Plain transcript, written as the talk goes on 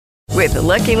With the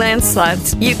Lucky Land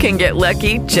Slots, you can get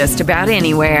lucky just about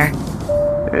anywhere.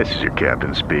 This is your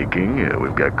captain speaking.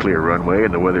 We've got clear runway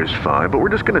and the weather's fine, but we're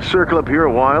just going to circle up here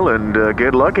a while and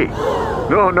get lucky.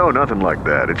 No, nothing like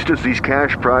that. It's just these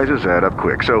cash prizes add up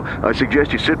quick. So I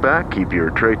suggest you sit back, keep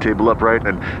your tray table upright,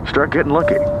 and start getting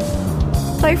lucky.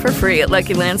 Play for free at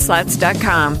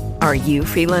LuckyLandSlots.com. Are you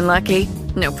feeling lucky?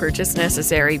 No purchase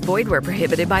necessary. Void where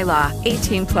prohibited by law.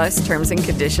 18 plus terms and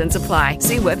conditions apply.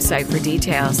 See website for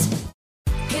details.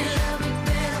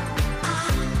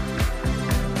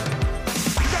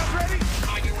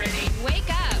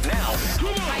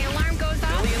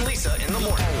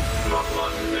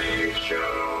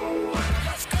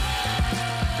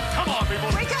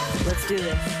 Let's do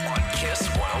this. On Kiss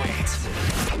 108.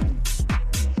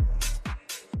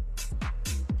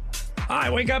 Hi,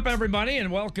 wake up, everybody, and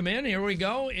welcome in. Here we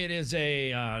go. It is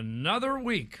another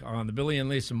week on the Billy and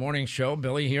Lisa Morning Show.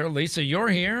 Billy here. Lisa, you're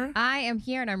here. I am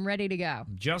here, and I'm ready to go.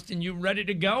 Justin, you ready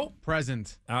to go?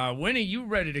 Present. Winnie, you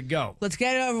ready to go? Let's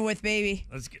get it over with, baby.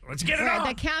 Let's get it Right, on.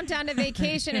 the countdown to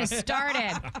vacation has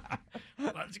started.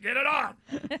 Let's get it on.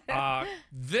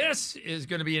 This is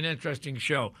going to be an interesting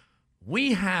show.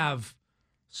 We have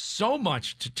so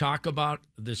much to talk about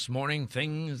this morning,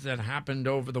 things that happened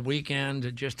over the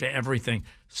weekend, just everything.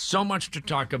 So much to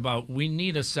talk about. We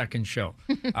need a second show.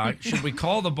 Should we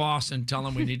call the boss and tell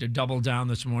him we need to double down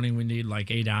this morning? We need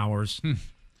like 8 hours.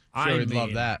 Sure, we'd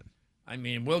love that. I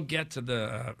mean, we'll get to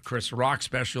the Chris Rock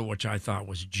special, which I thought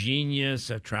was genius.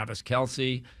 Travis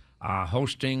Kelce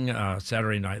hosting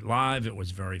Saturday Night Live. It was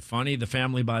very funny. The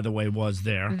family, by the way, was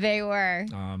there. They were.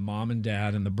 Mom and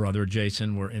dad and the brother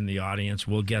Jason were in the audience.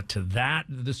 We'll get to that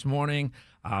this morning.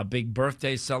 Big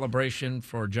birthday celebration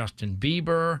for Justin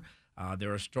Bieber.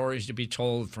 There are stories to be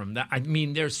told from that. I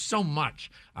mean, there's so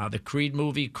much. The Creed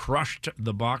movie crushed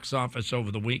the box office over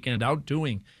the weekend,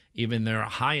 outdoing even their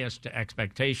highest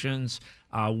expectations.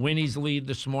 Winnie's lead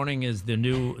this morning is the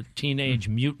new Teenage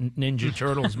Mutant Ninja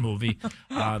Turtles movie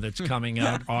that's coming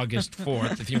out August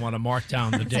 4th, if you want to mark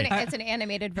down the date. It's an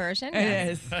animated version. It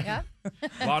is. Yeah.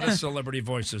 A lot of celebrity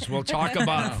voices. We'll talk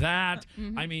about that.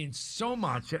 I mean, so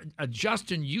much.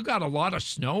 Justin, you got a lot of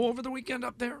snow over the weekend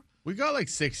up there? We got like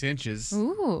 6 inches.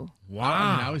 Ooh.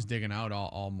 Wow. I was digging out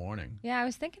all morning Yeah, I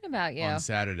was thinking about you on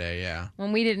Saturday, yeah.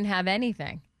 when we didn't have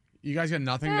anything. You guys got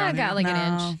nothing I down got here? like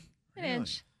an No. inch. An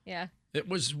inch. Yeah. It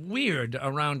was weird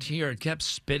around here. It kept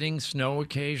spitting snow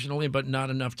occasionally, but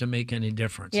not enough to make any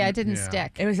difference. Yeah, it didn't Yeah.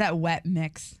 stick. It was that wet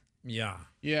mix. Yeah.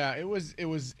 Yeah, it was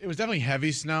definitely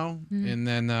heavy snow. And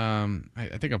then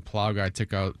I think a plow guy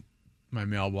took out my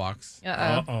mailbox.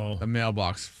 Uh-oh. The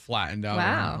mailbox flattened out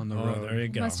Wow. on the Oh, road. there you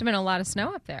go. Must have been a lot of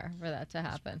snow up there for that to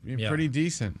happen. Yeah. Pretty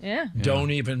decent. Yeah. Don't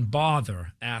even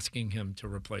bother asking him to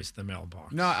replace the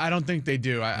mailbox. No, I don't think they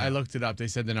do. I looked it up. They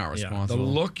said they're not Yeah, responsible. the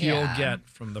look Yeah. you'll get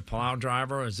from the plow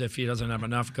driver as if he doesn't have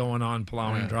enough going on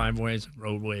plowing driveways,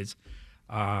 roadways.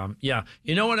 Yeah.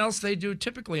 You know what else they do?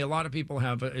 Typically, a lot of people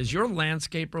have. Is your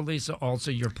landscaper, Lisa, also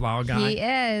your plow guy? He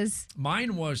is.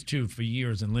 Mine was, too, for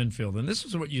years in Linfield. And this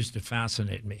is what used to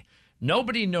fascinate me.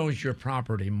 Nobody knows your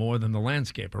property more than the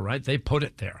landscaper, right? They put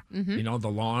it there. You know, the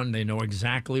lawn, they know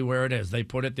exactly where it is. They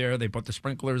put it there. They put the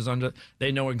sprinklers under.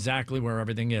 They know exactly where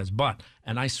everything is. But,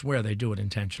 and I swear they do it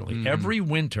intentionally, every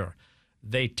winter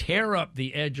they tear up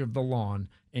the edge of the lawn,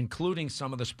 including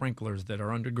some of the sprinklers that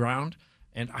are underground.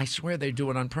 And I swear they do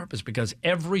it on purpose because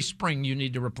every spring you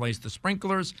need to replace the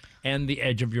sprinklers and the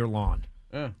edge of your lawn.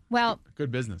 Well,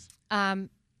 Good business. I'm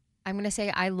going to say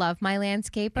I love my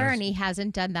landscaper, Yes. and he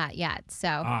hasn't done that yet. So,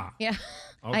 yeah,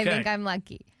 I Okay. think I'm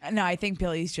lucky. No, I think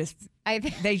Billy's just,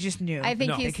 they just knew. I think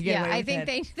No. They he's, could get yeah, away I with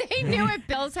think it. they knew at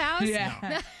Bill's house.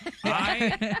 Yeah.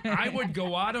 I would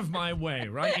go out of my way,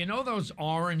 right? You know those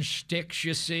orange sticks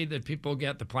you see that people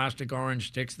get, the plastic orange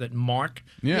sticks that mark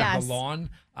Yeah. Yes. the lawn?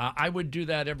 I would do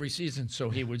that every season so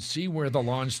he would see where the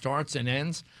lawn starts and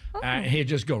ends. He'd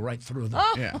just go right through them.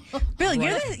 Yeah. Billy,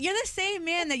 you're the same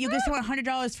man that you give someone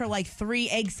 $100 for like 3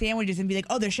 egg sandwiches and be like,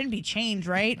 oh, there shouldn't be change,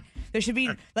 right? There should be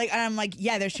like, and I'm like,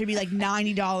 yeah, there should be like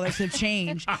 $90 of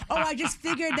change. Oh, I just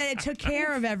figured that it took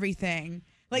care of everything.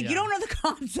 Like, you Yeah. don't know the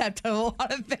concept of a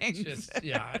lot of things. Just,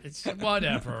 yeah, it's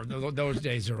whatever. Those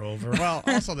days are over. Well,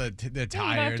 also the You don't have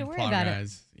tired to worry plow about it.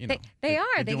 guys. You know, They are.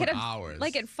 they're They doing get up hours.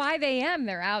 like at 5 a.m.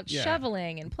 They're out Yeah.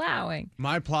 shoveling and plowing.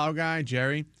 My plow guy,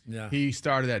 Jerry, Yeah. he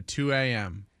started at 2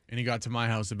 a.m. and he got to my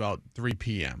house about 3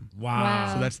 p.m.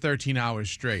 Wow. So that's 13 hours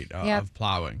straight Yep. of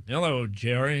plowing. Hello,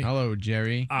 Jerry. Hello,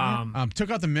 Jerry. Took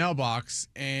Took out the mailbox,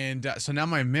 and so now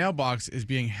my mailbox is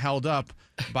being held up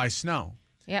by snow.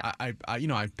 Yep.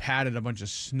 I patted a bunch of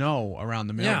snow around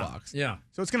the mailbox. Yeah.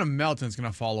 So it's gonna melt and it's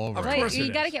gonna fall over. Of Well, course you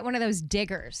it got to is. get one of those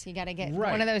diggers. You got to get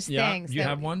Right. one of those Yeah. things. Do you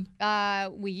have one?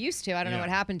 We used to. I don't know Yeah. what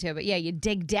happened to it, but yeah, you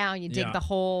dig down, you dig Yeah. the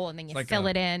hole, and then you fill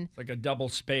it in. It's like a double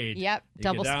spade. Yep, You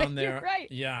double get down spade, there. you're right.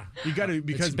 Yeah. You got to It's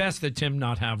because best that Tim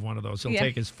not have one of those. He'll Yeah.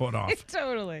 take his foot off.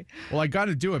 Totally. well, I got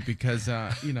to do it because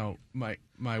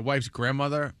my wife's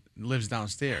grandmother lives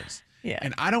downstairs. Yeah.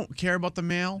 And I don't care about the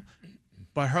mail,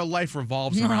 but her life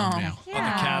revolves around mail. On the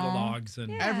catalogs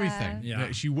and Everything.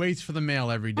 Yeah. She waits for the mail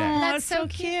every day. Oh, That's that's so so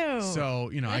cute.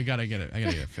 So, I gotta get it. I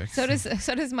gotta get it fixed.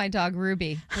 So does my dog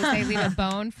Ruby, because they leave a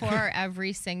bone for her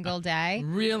every single day.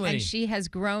 Really? And she has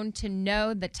grown to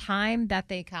know the time that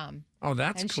they come. Oh,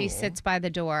 that's And cool. she sits by the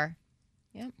door.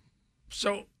 Yep.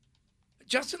 So,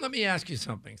 Justin, let me ask you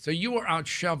something. So you were out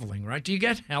shoveling, right? Do you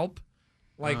get help?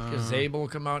 Like, does Abel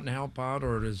come out and help out,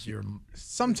 or does your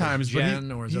Sometimes, but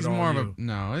Jen, or is he's it all more you? of a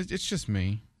no. It's just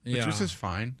me, Yeah. which is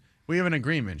fine. We have an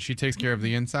agreement. She takes care of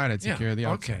the inside. I take care of the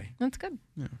outside. Okay. That's good.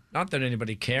 Not that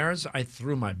anybody cares. I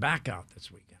threw my back out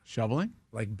this weekend, Shoveling.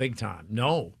 like big time.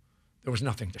 No, there was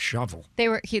nothing to shovel. They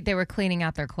were cleaning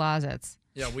out their closets.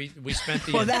 Yeah, we spent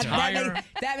the Well, that entire.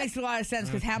 that makes a lot of sense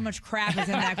because how much crap is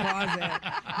in that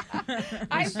closet?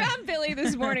 I found Billy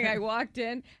this morning. I walked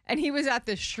in and he was at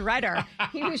the shredder.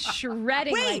 He was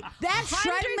shredding. Wait, like that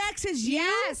hundreds- Shredmex is you?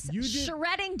 Yes, You did-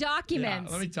 shredding Yeah,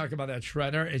 documents. let me talk about that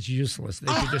shredder. It's useless.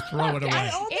 They should just throw it away. I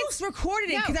almost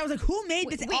recorded it because I was like, who made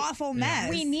this we- awful mess?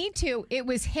 We need to. It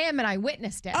was him, and I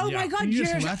witnessed it. Oh Yeah. my God, You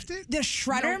just you're left it? the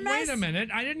shredder No, mess? wait a minute.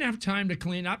 I didn't have time to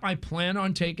clean up. I plan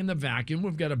on taking the vacuum.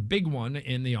 We've got a big one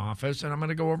in the office, and I'm going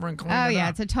to go over and clean Oh it yeah,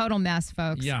 up. it's a total mess,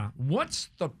 folks. Yeah. What's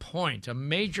the point? A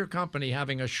major company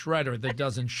having a shredder that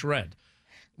doesn't shred.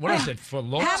 What is it, for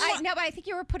looks? No, but I think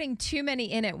you were putting too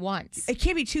many in at once. It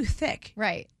can't be too thick.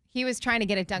 Right. He was trying to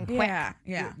get it done quick.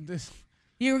 Yeah. This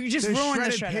You just there's ruined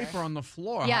the shredded shredder. paper on the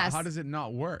floor. Yes. How does it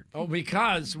not work? Oh,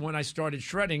 because when I started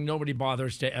shredding, nobody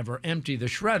bothers to ever empty the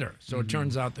shredder. So it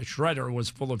turns out the shredder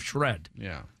was full of shred,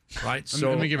 Yeah. right?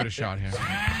 Let me give it a shot here.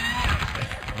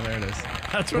 Oh, there it is.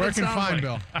 That's what it Working sounds fine, like.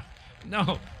 Bill.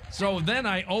 No. So then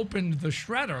I opened the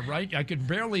shredder, right? I could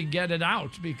barely get it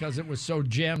out because it was so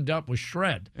jammed up with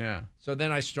shred. Yeah. So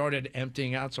then I started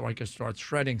emptying out so I could start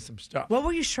shredding some stuff. What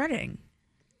were you shredding?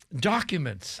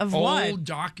 Documents. Of old what?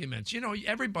 documents.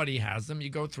 Everybody has them. You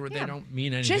go through it, they don't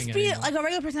mean anything Just be anymore. like a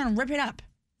regular person and rip it up.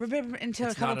 Rip it into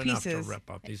It's a couple not enough pieces. to rip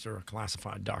up. These are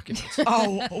classified documents.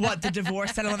 Oh, what, the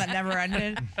divorce settlement that never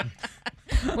ended?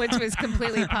 Which was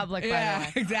completely public, by the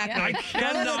way. exactly. I Go to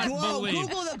cannot the Globe. believe.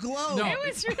 Google the Globe. No. It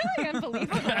was really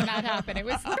unbelievable when that happened. It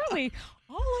was literally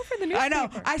all over the newspaper. I know.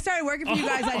 I started working for you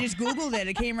guys. I just Googled it.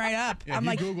 It came right up. Yeah, I'm if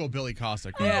like, you Google Billy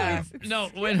Costa. yeah.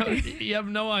 No, wait, you have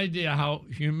no idea how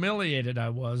humiliated I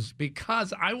was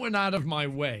because I went out of my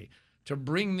way to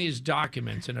bring these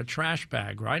documents in a trash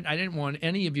bag, right? I didn't want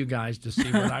any of you guys to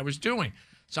see what I was doing.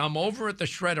 So I'm over at the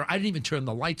shredder. I didn't even turn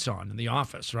the lights on in the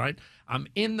office, right? I'm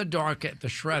in the dark at the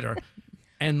shredder,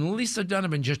 and Lisa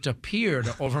Donovan just appeared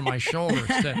over my shoulder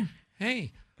and said,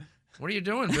 "Hey, what are you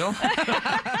doing, Bill?"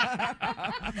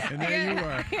 And there you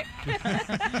were.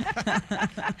 Got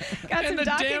some And the damn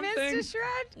documents thing to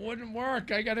shred. wouldn't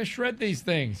work. I got to shred these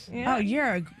things. Oh,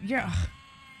 you're.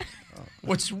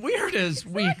 What's weird is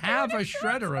we have a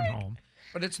shredder at home,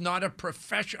 but it's not a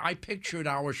professional. I pictured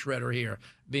our shredder here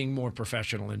being more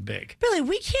professional and big. Billy,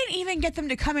 we can't even get them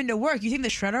to come into work. You think the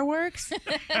shredder works?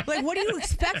 Like, what are you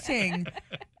expecting?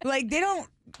 Like, they don't.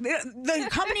 The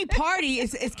company party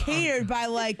is catered by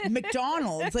like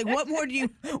McDonald's. Like, what more do you?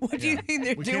 What do you think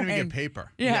they're We doing? can't even get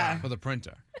paper. Yeah. For the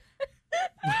printer.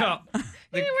 Well, Hey,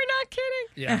 we're not kidding.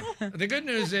 yeah. The good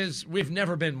news is we've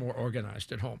never been more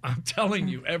organized at home. I'm telling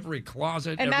you, every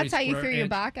closet. And every that's how you square threw your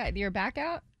inch. back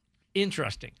out?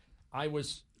 Interesting. I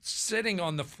was sitting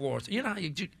on the floor. So,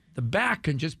 the back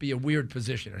can just be a weird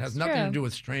position. It has nothing to true. do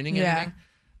with straining Yeah.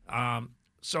 anything.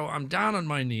 So I'm down on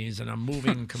my knees and I'm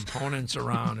moving components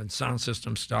around and sound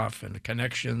system stuff and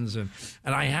connections and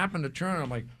I happen to turn and I'm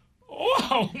like,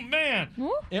 oh man,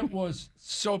 it was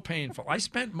so painful. I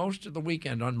spent most of the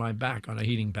weekend on my back on a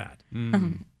heating pad.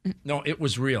 No, it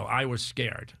was real. I was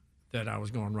scared that I was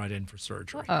going right in for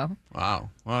surgery. Oh. Wow.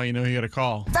 Well, you got a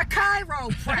call.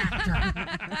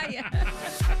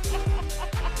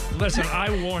 Listen, I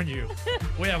warn you,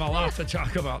 we have a lot to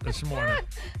talk about this morning.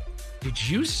 Did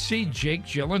you see Jake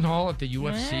Gyllenhaal at the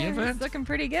UFC event? It's looking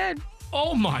pretty good.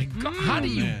 Oh my God. How do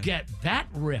you Man. get that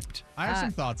ripped? I have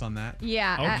some thoughts on that.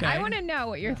 Yeah. Okay. I want to know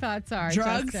what your thoughts are,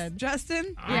 Drugs, Justin.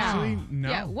 Justin? Yeah. Actually, no.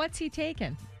 Yeah. What's he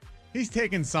taking? He's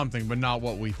taking something, but not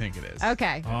what we think it is.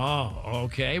 Okay. Oh,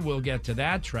 okay. We'll get to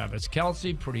that. Travis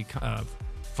Kelce, pretty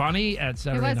funny at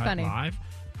Saturday Night funny. Live.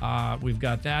 We've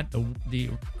got that. The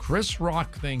Chris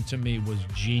Rock thing to me was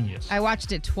genius. I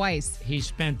watched it twice. He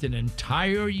spent an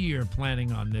entire year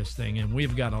planning on this thing, and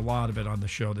we've got a lot of it on the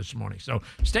show this morning. So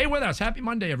stay with us. Happy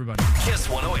Monday, everybody. Kiss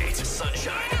 108.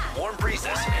 Sunshine, warm breezes,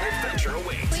 and adventure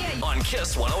awaits on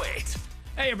Kiss 108.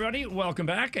 Hey, everybody. Welcome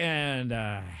back, and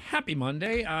happy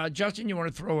Monday. Justin, you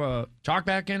want to throw a talk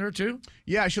back in or two?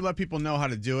 Yeah, I should let people know how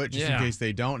to do it just in case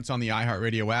they don't. It's on the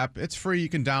iHeartRadio app. It's free. You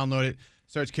can download it.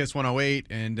 Search Kiss 108,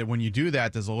 and when you do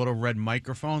that, there's a little red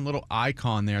microphone, little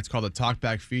icon there. It's called the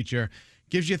Talkback feature.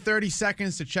 Gives you 30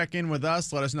 seconds to check in with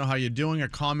us, let us know how you're doing, or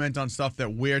comment on stuff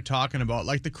that we're talking about,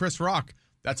 like the Chris Rock.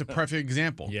 That's a perfect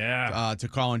example. Yeah. To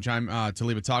call and chime to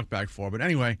leave a talkback for. But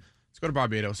anyway, let's go to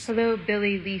Barbados. Hello,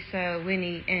 Billy, Lisa,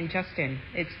 Winnie, and Justin.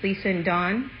 It's Lisa and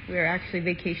Dawn. We're actually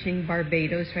vacationing in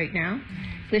Barbados right now,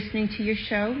 listening to your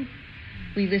show.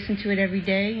 We listen to it every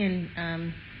day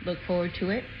and look forward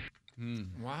to it.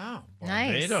 Wow.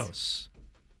 Nice. Barbados.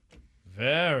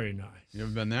 Very nice. You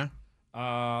ever been there?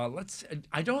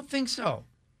 I don't think so.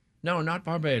 No, not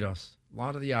Barbados. A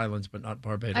lot of the islands, but not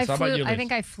Barbados. How about you, I Lisa?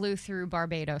 think I flew through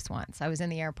Barbados once. I was in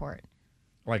the airport.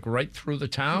 Like right through the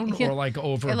town, Yeah. or like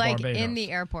over Like Barbados? in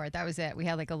the airport. That was it. We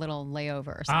had like a little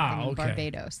layover or something in okay.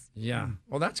 Barbados. Yeah.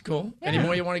 Well, that's cool. Any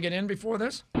more you want to get in before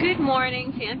this? Good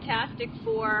morning, Fantastic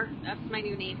Four. That's my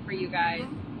new name for you guys.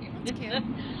 That's cute.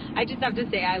 I just have to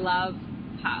say I love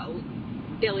how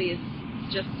Billy is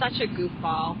just such a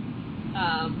goofball.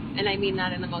 And I mean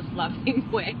that in the most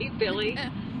loving way, Billy.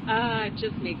 It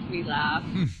just makes me laugh.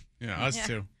 Yeah, us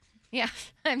too. Yeah,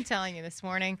 I'm telling you this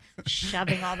morning,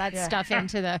 shoving all that stuff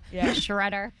into the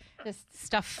shredder, just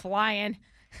stuff flying.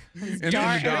 It was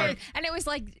dark. And it was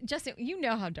like, Justin, you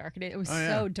know how dark it is. It was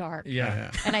so dark.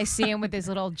 Yeah. And I see him with his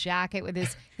little jacket, with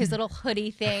his little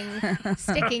hoodie thing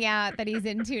sticking out that he's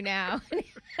into now. And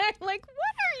I'm like, what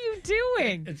are you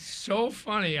doing? It's so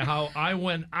funny how I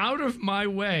went out of my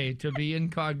way to be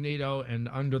incognito and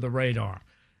under the radar.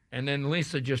 And then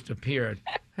Lisa just appeared.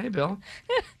 Hey, Bill,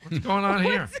 what's going on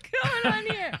here? What's going on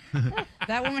here?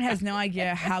 That woman has no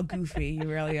idea how goofy you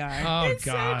really are. Oh,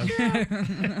 God. So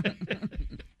true.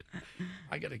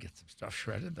 I got to get some stuff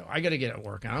shredded, though. I got to get it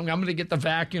working. I'm going to get the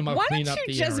vacuum. I'll Why clean don't up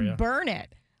you the just area. burn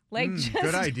it? Like, just,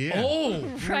 Good idea. Oh,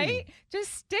 right?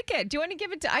 Just stick it. Do you want to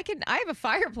give it to? I have a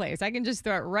fireplace. I can just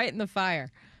throw it right in the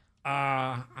fire.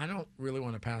 I don't really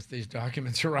want to pass these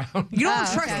documents around. You don't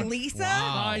Oh, trust okay. Lisa?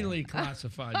 Highly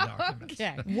classified documents.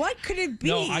 Okay. What could it be?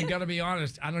 No, I got to be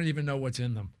honest. I don't even know what's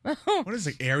in them. What is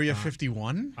it, Area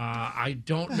 51? I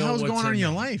don't What the know hell's what's going on in your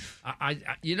them. life? I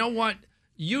you know what?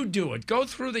 You do it. Go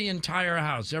through the entire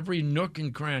house, every nook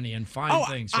and cranny, and find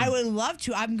things. I would love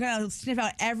to. I'm going to sniff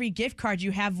out every gift card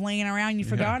you have laying around you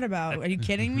forgot about. Are you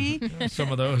kidding me?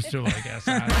 Some of those too, I guess.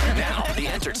 Now, the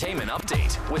entertainment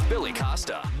update with Billy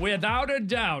Costa. Without a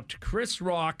doubt, Chris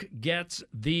Rock gets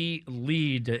the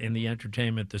lead in the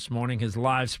entertainment this morning. His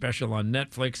live special on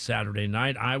Netflix Saturday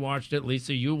night. I watched it.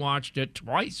 Lisa, you watched it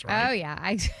twice, right? Oh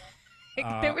yeah,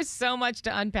 there was so much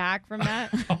to unpack from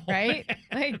that, right?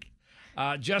 Like,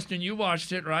 Justin, you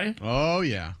watched it, right? Oh,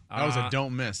 yeah. That was a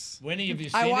don't miss. Winnie, have you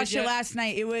seen I it watched yet? it last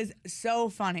night. It was so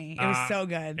funny. It was so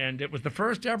good. And it was the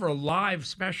first ever live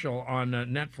special on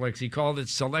Netflix. He called it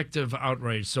Selective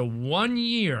Outrage. So 1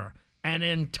 year, an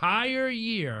entire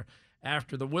year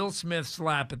after the Will Smith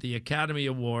slap at the Academy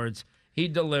Awards, he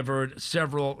delivered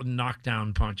several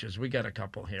knockdown punches. We got a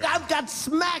couple here. I got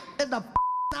smacked in the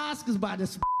Oscars by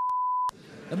this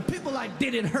and people like,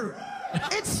 did it hurt?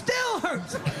 It still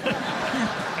hurts.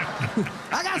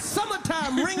 I got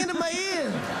Summertime ringing in my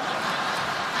ears.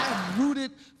 I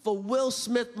rooted for Will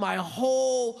Smith my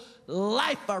whole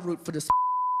life. I root for this,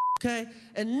 okay?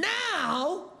 And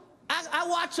now I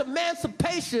watch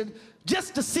Emancipation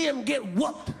just to see him get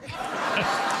whooped.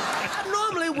 I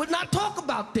normally would not talk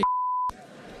about this,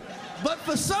 but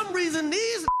for some reason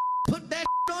these put that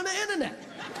on the internet.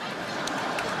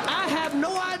 I have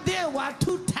no idea why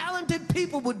two talented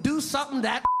people would do something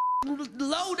that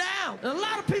low down. And a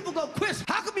lot of people go, Chris,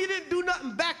 how come you didn't do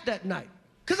nothing back that night?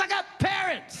 Because I got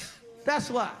parents. That's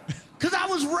why. Because I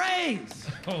was raised.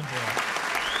 Oh, boy.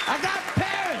 I got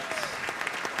parents.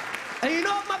 And you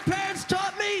know what my parents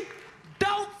taught me?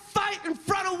 Don't fight in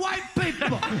front of white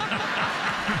people.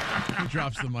 He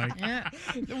drops the mic.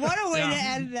 What a way to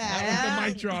end that. That was the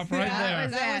mic drop right there.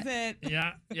 That was it.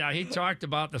 Yeah. He talked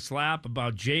about the slap,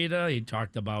 about Jada. He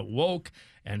talked about woke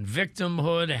and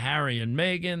victimhood, Harry and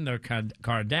Meghan, the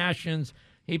Kardashians.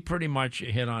 He pretty much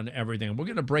hit on everything. We're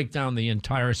going to break down the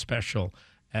entire special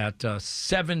at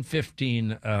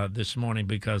 7:15 this morning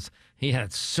because he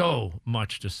had so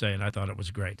much to say, and I thought it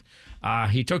was great.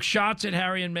 He took shots at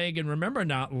Harry and Meghan. Remember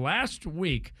now, last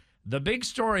week, the big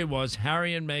story was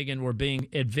Harry and Meghan were being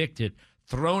evicted,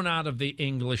 thrown out of the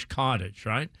English cottage,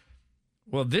 right?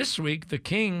 Well, this week, the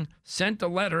king sent a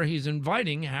letter. He's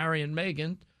inviting Harry and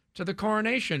Meghan to the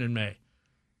coronation in May.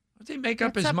 How does he make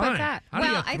up his mind? How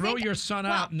do you throw your son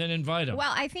out and then invite him?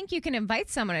 Well, I think you can invite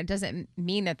someone. It doesn't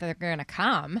mean that they're going to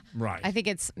come. Right. I think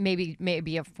it's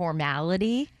maybe a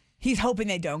formality. He's hoping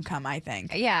they don't come, I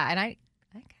think. Yeah, and I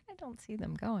kind of don't see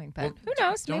them going, but who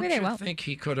knows? Maybe they will. Don't you think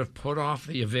he could have put off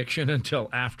the eviction until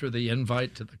after the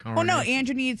invite to the coronation? Well, no,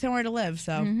 Andrew needed somewhere to live,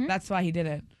 so that's why he did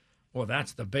it. Well,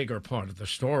 that's the bigger part of the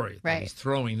story. Right. He's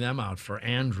throwing them out for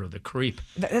Andrew, the creep.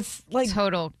 That's like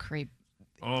total creep.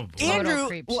 Oh, boy.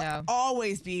 Andrew will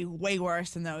always be way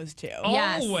worse than those two.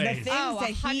 Yes. The things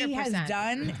that he has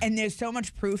done, and there's so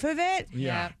much proof of it.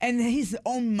 Yeah. And his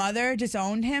own mother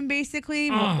disowned him, basically,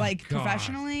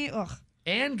 professionally. Ugh.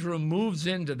 Andrew moves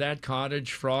into that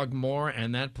cottage, Frogmore,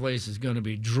 and that place is going to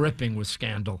be dripping with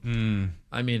scandal.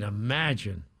 I mean,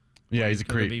 imagine. Yeah, he's a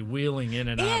creep. Be wheeling in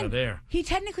and out of there. He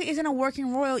technically isn't a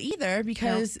working royal either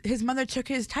because his mother took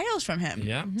his titles from him.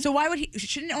 Yeah. So why would he?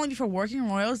 Shouldn't it only be for working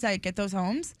royals that get those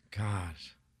homes?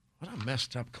 Gosh, what a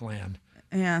messed up clan.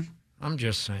 Yeah. I'm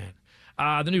just saying.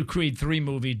 The new Creed 3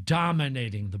 movie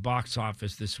dominating the box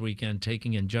office this weekend,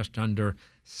 taking in just under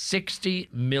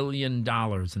 $60 million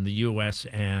in the U.S.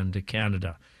 and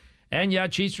Canada. And yeah,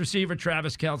 Chiefs receiver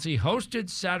Travis Kelce hosted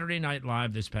Saturday Night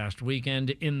Live this past weekend.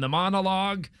 In the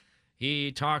monologue,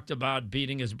 he talked about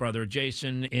beating his brother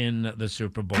Jason in the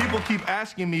Super Bowl. People keep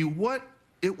asking me what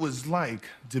it was like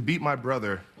to beat my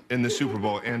brother in the Super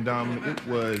Bowl, and it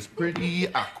was pretty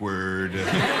awkward.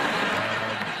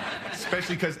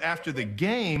 Especially because after the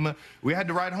game, we had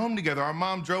to ride home together. Our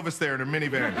mom drove us there in her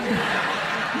minivan.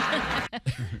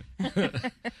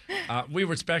 We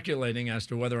were speculating as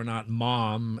to whether or not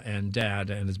Mom and Dad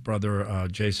and his brother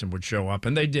Jason would show up,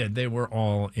 and they did. They were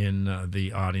all in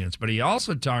the audience. But he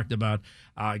also talked about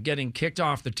getting kicked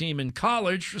off the team in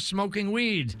college for smoking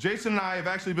weed. Jason and I have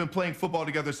actually been playing football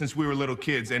together since we were little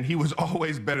kids, and he was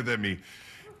always better than me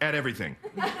at everything.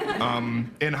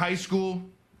 In high school,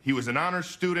 he was an honors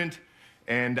student,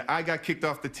 and I got kicked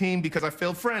off the team because I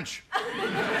failed French.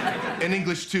 And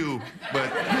English too, but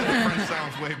French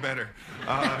sounds way better.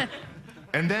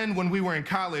 And then when we were in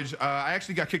college, I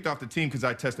actually got kicked off the team because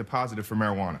I tested positive for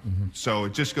marijuana. So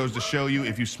it just goes to show you,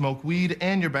 if you smoke weed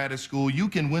and you're bad at school, you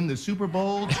can win the Super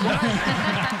Bowl.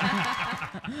 That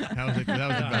was the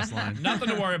best line. Nothing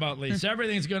to worry about, Lisa.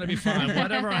 Everything's going to be fine.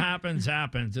 Whatever happens,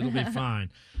 happens. It'll be fine.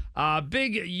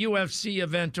 Big UFC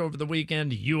event over the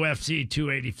weekend, UFC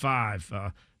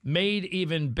 285. Made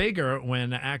even bigger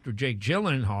when actor Jake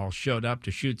Gyllenhaal showed up to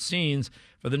shoot scenes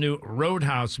for the new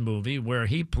Roadhouse movie, where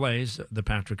he plays the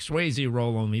Patrick Swayze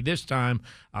role, only this time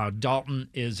Dalton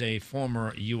is a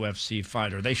former UFC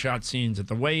fighter. They shot scenes at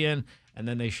the weigh-in, and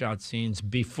then they shot scenes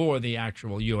before the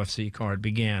actual UFC card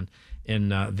began in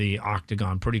the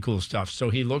Octagon. Pretty cool stuff.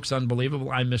 So he looks unbelievable.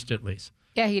 I missed it, Lisa.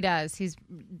 Yeah, he does. He's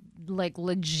like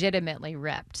legitimately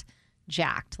ripped.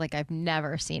 Jacked like I've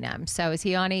never seen him. So is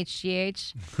he on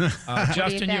HGH?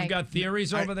 Justin, you've got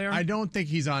theories over there? I don't think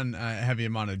he's on a heavy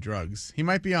amount of drugs. He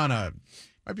might be on a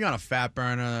fat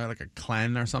burner, like a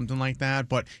cleanse or something like that.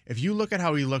 But if you look at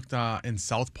how he looked in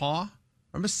Southpaw,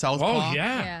 remember Southpaw? Oh,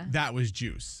 yeah. That was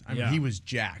juice. I mean, he was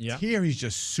jacked. Yeah. Here, he's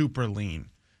just super lean.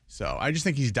 So I just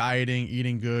think he's dieting,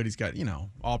 eating good. He's got,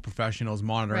 all professionals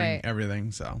monitoring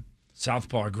everything. So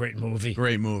Southpaw, great movie.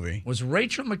 Great movie. Was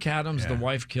Rachel McAdams the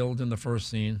wife killed in the first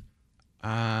scene?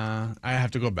 I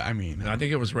have to go back. I mean, I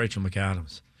think it was Rachel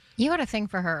McAdams. You had a thing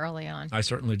for her early on. I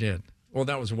certainly did. Well,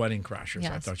 that was Wedding Crashers.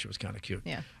 Yes. I thought she was kind of cute.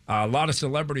 Yeah. A lot of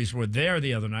celebrities were there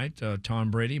the other night.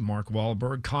 Tom Brady, Mark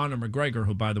Wahlberg, Conor McGregor,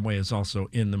 who, by the way, is also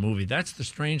in the movie. That's the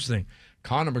strange thing.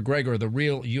 Conor McGregor, the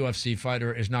real UFC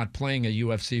fighter, is not playing a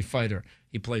UFC fighter.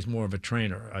 He plays more of a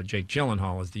trainer. Jake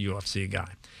Gyllenhaal is the UFC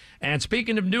guy. And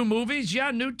speaking of new movies,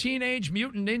 new Teenage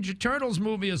Mutant Ninja Turtles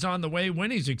movie is on the way.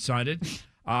 Winnie's excited.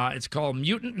 It's called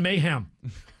Mutant Mayhem.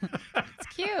 It's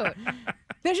cute.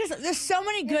 There's so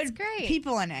many good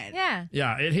people in it. Yeah.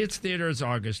 Yeah, it hits theaters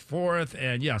August 4th.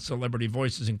 And celebrity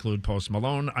voices include Post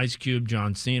Malone, Ice Cube,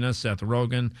 John Cena, Seth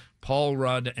Rogen, Paul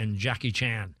Rudd, and Jackie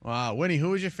Chan. Wow. Winnie,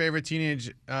 who was your favorite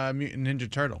Teenage Mutant Ninja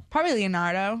Turtle? Probably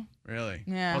Leonardo. Really?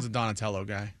 Yeah. I was a Donatello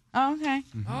guy. Oh, okay.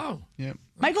 Mm-hmm. Oh. Yep.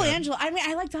 Michelangelo. I mean,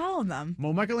 I liked all of them.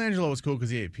 Well, Michelangelo was cool because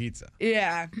he ate pizza.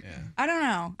 Yeah. I don't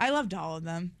know. I loved all of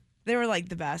them. They were like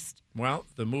the best. Well,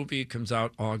 the movie comes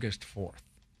out August 4th.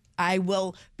 I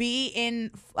will be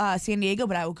in San Diego,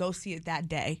 but I will go see it that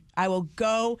day. I will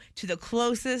go to the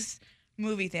closest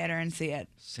movie theater and see it.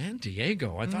 San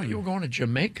Diego? I thought you were going to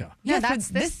Jamaica. Yeah, that's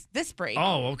this break.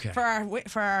 Oh, okay. For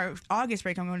our August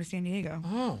break, I'm going to San Diego.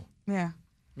 Oh. Yeah.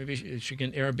 Maybe she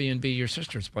can Airbnb your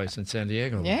sister's place in San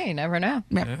Diego. Yeah, you never know.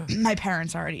 Yeah. My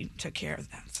parents already took care of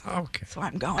that. So, okay. So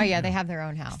I'm going. Oh, yeah, they have their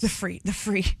own house. The free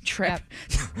trip.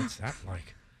 Yep. What's that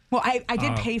like? Well, I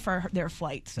did pay for their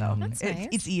flight, so That's nice.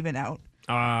 it's even out.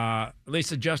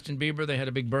 Lisa, Justin Bieber, they had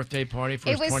a big birthday party for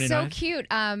his 29th. It was so cute.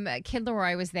 Kid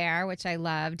Leroy was there, which I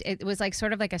loved. It was like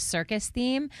sort of like a circus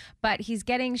theme, but he's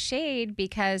getting shade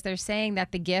because they're saying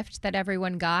that the gift that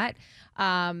everyone got,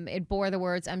 it bore the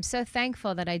words, "I'm so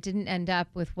thankful that I didn't end up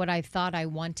with what I thought I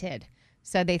wanted."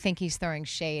 So they think he's throwing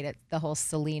shade at the whole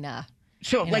Selena.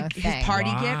 Sure, like thing. his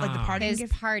party gift, like the party His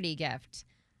gift. party gift.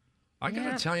 I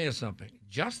got to tell you something.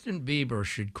 Justin Bieber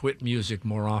should quit music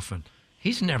more often.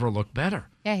 He's never looked better.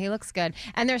 Yeah, he looks good.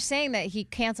 And they're saying that he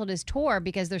canceled his tour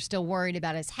because they're still worried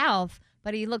about his health,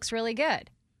 but he looks really good.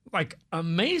 Like,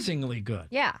 amazingly good.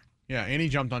 Yeah. Yeah, and he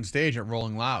jumped on stage at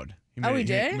Rolling Loud. He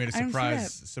did? He made a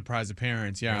surprise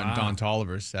appearance, on Don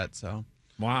Toliver's set. So,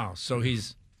 wow. So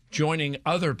he's joining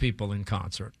other people in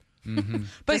concert. Mm-hmm.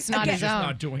 But it's not his own.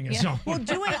 Not doing his own. Well,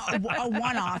 doing a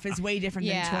one-off is way different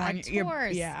than touring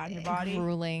on your body.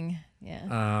 Grueling.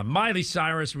 Yeah. Miley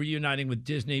Cyrus reuniting with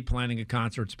Disney, planning a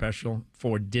concert special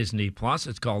for Disney Plus.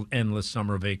 It's called Endless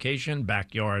Summer Vacation,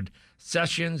 Backyard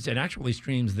Sessions. It actually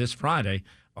streams this Friday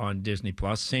on Disney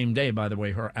Plus. Same day, by the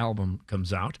way, her album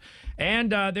comes out.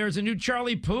 And there's a new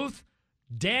Charlie Puth,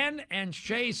 Dan and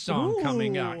Shay song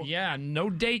coming out. Yeah, no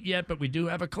date yet, but we do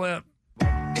have a clip.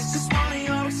 It's just one of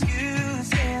your excuses,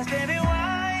 baby,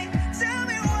 why? Tell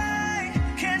me why?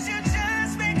 Can't you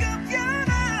just make up your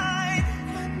mind?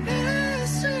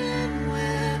 Messing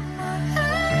with my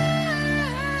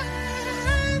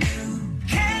head.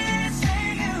 Can't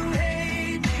say you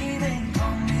hate me, then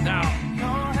call me. Now,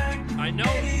 I know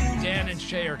Dan and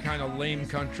Shay are kind of lame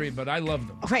country, but I love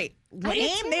them. Wait,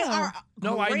 lame? They are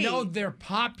No, great. I know they're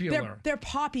popular. They're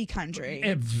poppy country.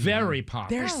 Very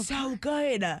popular. They're so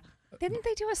good. Didn't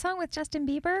they do a song with Justin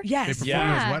Bieber? Yes. They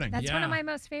performed at his wedding. That's one of my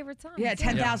most favorite songs. Yeah,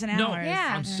 10,000 No, hours.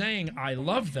 Yeah. I'm saying I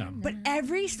love them. But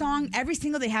every song, every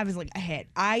single they have is like a hit.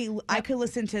 I could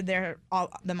listen to them all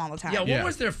the time. Yeah, what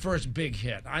was their first big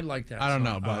hit? I like that. I don't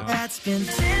song. know, but That's been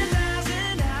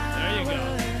 10,000 hours. There you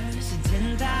go.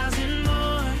 10,000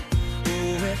 more.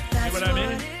 See what I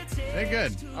mean? they're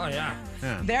good. Oh yeah.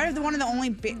 They're one of the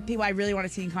only people I really want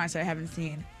to see in concert I haven't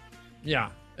seen. Yeah,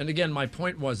 and again, my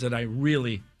point was that I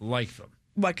really like them.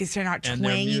 What? Because they're not And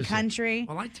their twangy music. country.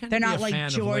 Well, I tend they're to be not a like fan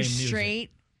of George lame music. Strait.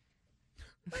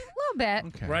 A little bit.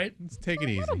 Okay. Right? Let's take it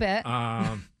easy. A little bit.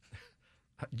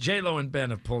 J-Lo and Ben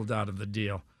have pulled out of the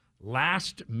deal.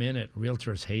 Last minute,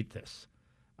 realtors hate this.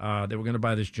 They were going to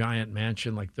buy this giant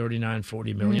mansion, like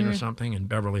 $39-40 million or something in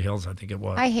Beverly Hills, I think it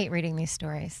was. I hate reading these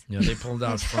stories. Yeah, they pulled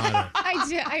out Friday. I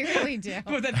do. I really do.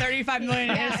 With a $35 million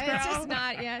escrow. It's just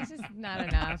not. Yeah, it's just not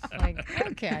enough. Like,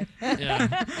 okay. Yeah,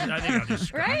 I think I'll just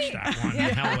scratch Right? that one. The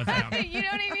hell with them. You know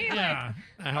what I mean? Yeah,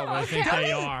 the hell I think okay.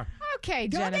 they are. Okay,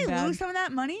 Don't Jen they and Ben. lose some of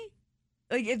that money?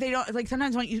 Like if they don't, like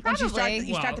sometimes once you Probably.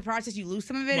 start the process, you lose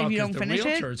some of it Well, if you 'cause don't the finish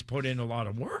it. realtors put in a lot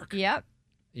of work, Yep.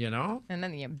 you know? And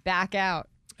then you back out.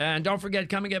 And don't forget,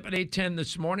 coming up at 8:10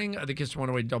 this morning, the Kiss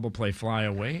 108 Double Play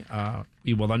Flyaway.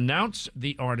 We will announce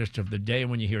the artist of the day.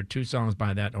 When you hear two songs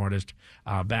by that artist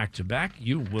back to back,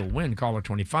 you will win. Caller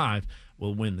 25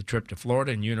 will win the trip to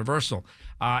Florida and Universal.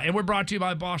 And we're brought to you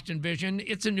by Boston Vision.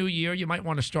 It's a new year. You might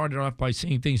want to start it off by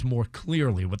seeing things more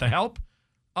clearly with the help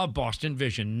of Boston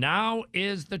Vision. Now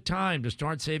is the time to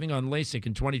start saving on LASIK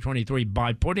in 2023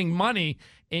 by putting money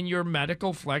in your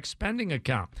Medical Flex spending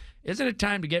account. Isn't it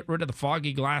time to get rid of the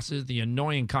foggy glasses, the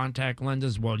annoying contact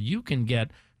lenses? Well, you can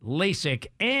get LASIK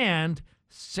and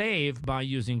save by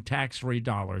using tax-free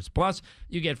dollars. Plus,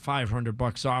 you get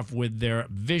 $500 off with their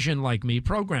Vision Like Me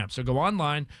program. So go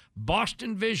online,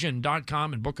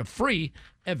 bostonvision.com, and book a free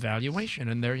evaluation.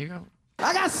 And there you go.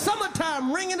 I got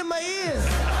summertime ringing in my ears.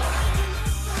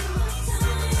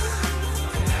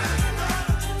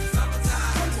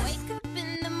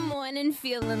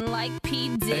 Feeling like P.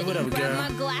 Diddy. Hey, what up, Grab girl?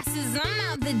 my glasses, I'm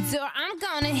out the door. I'm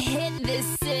gonna hit this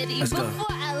city. Let's go. Before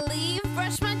I leave,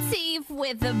 brush my teeth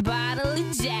with a bottle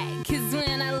of Jack. Cause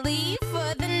when I leave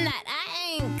for the night,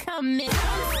 I ain't coming. Don't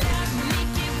stop,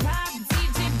 make it pop,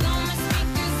 DJ, blow my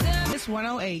speakers up. It's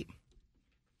 108.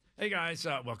 Hey guys,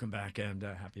 welcome back and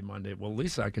happy Monday. Well,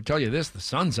 Lisa, I could tell you this, the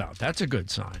sun's out. That's a good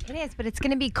sign. It is, but it's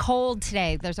going to be cold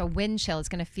today. There's a wind chill. It's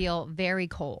going to feel very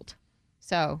cold.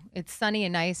 So it's sunny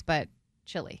and nice, but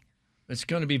chilly. It's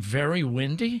going to be very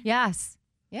windy? Yes.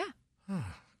 Yeah. Oh,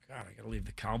 God, I got to leave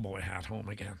the cowboy hat home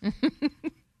again.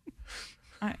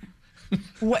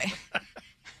 What?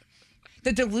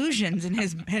 The delusions in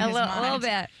his mind. A little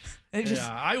bit.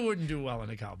 Yeah, I wouldn't do well in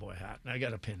a cowboy hat. I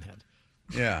got a pinhead.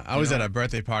 Yeah, I was at a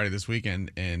birthday party this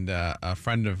weekend, and a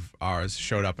friend of ours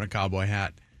showed up in a cowboy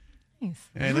hat. Nice.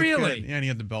 And he looked Really? good. Yeah, and he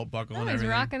had the belt buckle and He's everything.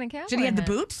 rocking a cowboy. Did he have the hat.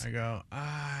 boots? I go,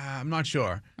 I'm not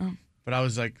sure. But I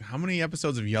was like, how many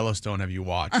episodes of Yellowstone have you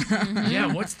watched?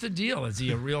 Yeah, what's the deal? Is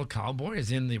he a real cowboy? Is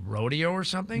he in the rodeo or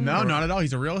something? No, Or- not at all.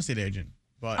 He's a real estate agent.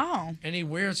 But And he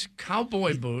wears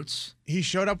cowboy boots. he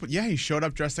showed up. He showed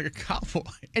up dressed like a cowboy.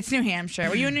 It's New Hampshire.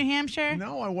 Were you in New Hampshire?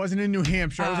 No, I wasn't in New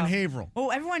Hampshire. I was in Haverhill.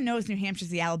 Well, everyone knows New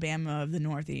Hampshire's the Alabama of the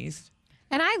Northeast.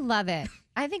 And I love it.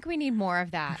 I think we need more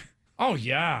of that. Oh,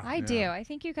 yeah. I do. I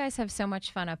think you guys have so much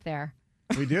fun up there.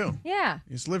 We do. Yeah.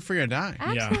 You just live free or die.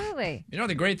 Absolutely. You know,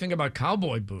 the great thing about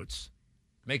cowboy boots,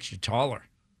 makes you taller.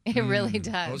 It really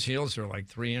does. Those heels are like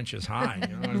 3 inches high. You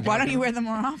know what I mean? Why don't you wear them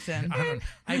more often?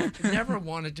 I've never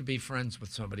wanted to be friends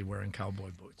with somebody wearing cowboy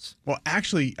boots. Well,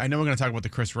 actually, I know we're going to talk about the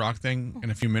Chris Rock thing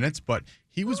in a few minutes, but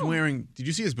he was wearing. Did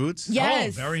you see his boots?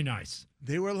 Yes. Oh, very nice.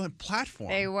 They were like platform.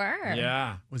 They were.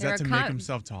 Yeah. Was They that were to make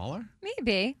himself taller?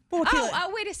 Maybe. Well,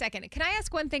 wait a second. Can I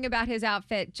ask one thing about his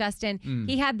outfit, Justin?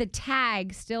 He had the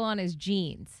tag still on his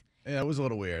jeans. Yeah, it was a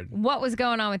little weird. What was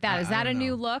going on with that? Is that a don't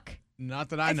new know. look? Not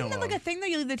that I know Isn't that of. like a thing that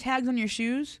you leave the tags on your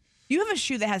shoes? You have a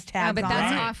shoe that has tags Oh, but on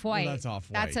that's it. off-white. Well, that's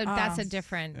off-white. That's a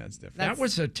different. That's different. That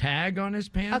was a tag on his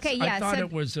pants? Okay, yeah. I thought so-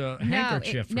 it was a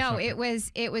handkerchief or No, something.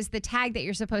 it was the tag that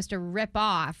you're supposed to rip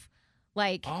off,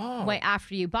 like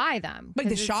after you buy them. Like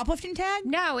the 'Cause it's- shoplifting tag?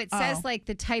 No, it says Oh. like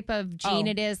the type of jean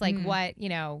Oh. it is, like what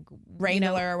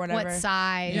Wrangler or whatever. what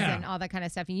size Yeah. and all that kind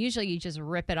of stuff. And usually you just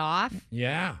rip it off,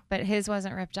 Yeah. but his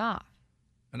wasn't ripped off.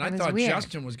 And It I was thought weird.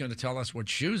 Justin was going to tell us what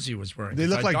shoes he was wearing. They 'cause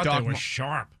look I like thought Doc they were Ma-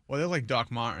 sharp. Well, they look like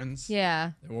Doc Martens.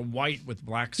 Yeah, They were white with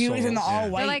black He soles. was in the all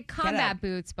white. they're like getup. combat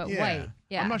boots, but white.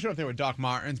 Yeah, I'm not sure if they were Doc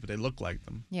Martens, but they look like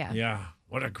them. Yeah. Yeah.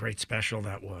 What a great special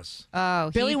that was.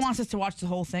 Oh, Billy wants us to watch the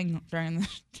whole thing during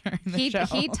the show.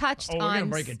 he touched Oh, we're on. going to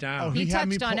break it down. He had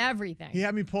me touched on pull- everything. He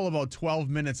had me pull about 12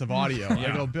 minutes of audio.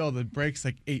 Yeah. I go, Bill, the break's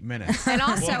like 8 minutes. And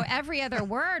also, every other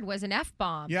word was an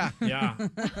F-bomb. Yeah. Yeah.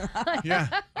 Yeah.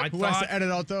 I Who has thought to edit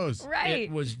out those? Right.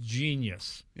 it was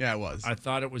genius. Yeah, it was. I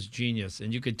thought it was genius.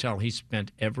 And you could tell he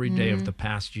spent every day of the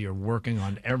past year working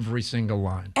on every single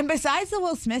line. And besides the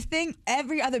Will Smith thing,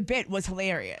 every other bit was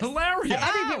hilarious. Hilarious.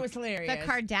 Every bit was hilarious. The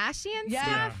Kardashians Yeah.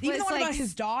 stuff Even the was one like about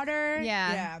his daughter.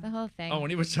 Yeah, the whole thing. Oh, when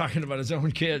he was talking about his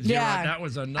own kids. You're Yeah. right, that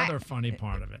was another funny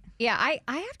part of it. Yeah, I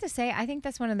have to say, I think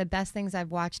that's one of the best things I've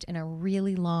watched in a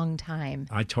really long time.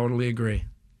 I totally agree.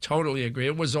 Totally agree.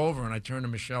 It was over, and I turned to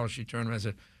Michelle. She turned to me and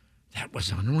said, that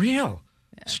was unreal.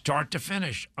 Start to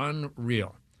finish,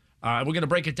 unreal. We're going to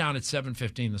break it down at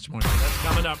 7:15 this morning. That's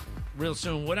coming up real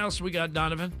soon. What else we got,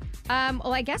 Donovan?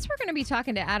 Well, I guess we're going to be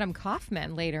talking to Adam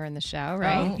Kaufman later in the show,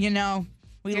 right? You know,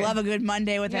 we love a good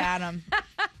Monday with Adam.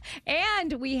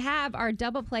 And we have our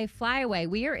double play flyaway.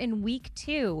 We are in week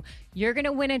 2. You're going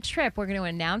to win a trip. We're going to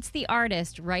announce the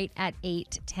artist right at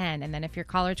 8:10. And then if you're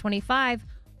caller 25,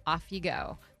 off you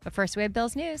go. But first, we have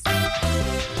Bill's News. Good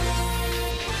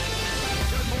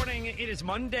morning. It is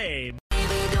Monday.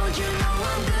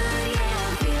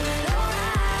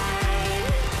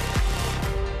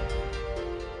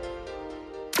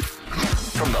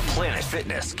 From the Planet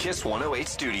Fitness Kiss 108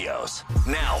 studios.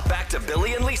 Now, back to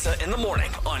Billy and Lisa in the morning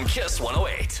on Kiss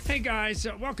 108. Hey, guys.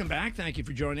 Welcome back. Thank you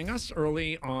for joining us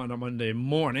early on a Monday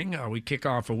morning. We kick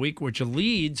off a week which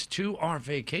leads to our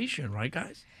vacation, right,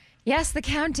 guys? Yes, the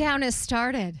countdown has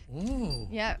started. Ooh.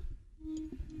 Yep.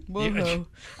 Woohoo.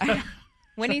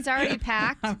 Winnie's already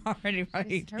packed. I'm already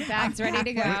right. Her bag's ready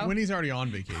to go. Winnie's already on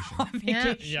vacation.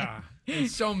 Yeah. Yeah, in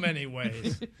so many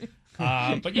ways.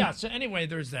 But yeah, so anyway,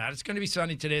 there's that. It's going to be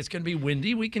sunny today. It's going to be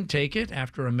windy. We can take it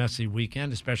after a messy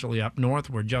weekend, especially up north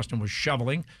where Justin was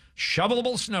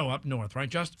shovelable snow up north, right,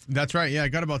 Justin? That's right. Yeah, I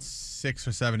got about 6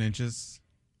 or 7 inches.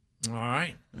 All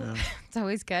right. It's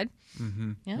always good.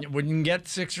 When you can get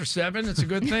 6 or 7, it's a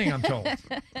good thing, I'm told.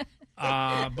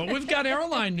 But we've got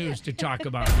airline news to talk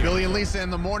about here. Billy and Lisa in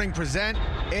the morning present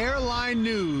Airline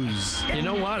News You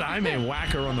know what? I'm a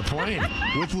whacker on the plane.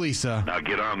 with Lisa. Now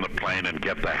get on the plane and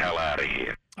get the hell out of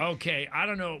here. Okay, I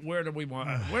don't know where do we want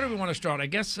to start? I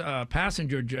guess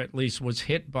passenger at least was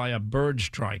hit by a bird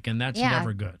strike, and that's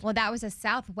never good. Well, that was a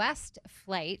Southwest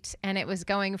flight, and it was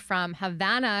going from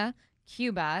Havana,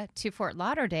 Cuba, to Fort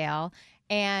Lauderdale,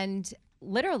 and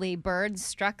literally birds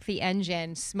struck the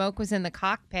engine. Smoke was in the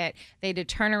cockpit. They had to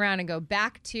turn around and go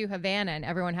back to Havana, and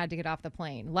everyone had to get off the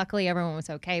plane. Luckily, everyone was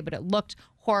okay, but it looked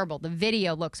horrible. The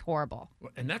video looks horrible.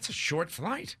 And that's a short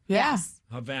flight. Yes.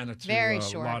 Havana to Very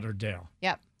short. Lauderdale.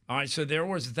 Yep. All right, so there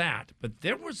was that, but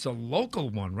there was a local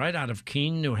one right out of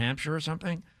Keene, New Hampshire or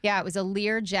something? Yeah, it was a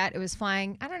Lear jet. It was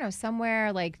flying, I don't know,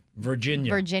 somewhere like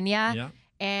Virginia. Yeah.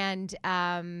 And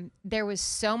there was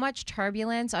so much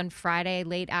turbulence on Friday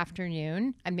late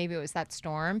afternoon, and maybe it was that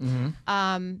storm,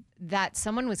 that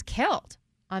someone was killed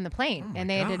on the plane, and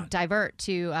they had to divert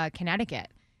to Connecticut.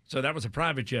 So that was a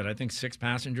private jet. I think 6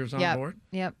 passengers on board.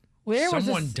 Yep.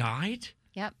 Someone died?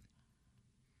 Yep.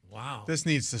 Wow. This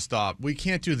needs to stop. We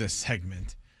can't do this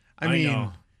segment. I I mean,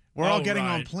 know. we're all Oh, getting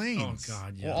on right. planes. Oh,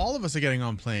 God, yeah. Well, all of us are getting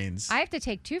on planes. I have to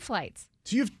take 2 flights.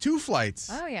 So you have 2 flights.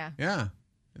 Oh, yeah. Yeah.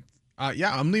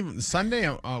 Yeah, I'm leaving. Sunday,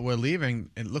 we're leaving.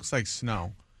 It looks like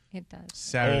snow. It does.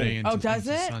 Saturday into, does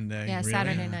into it? Sunday. Yeah, Really?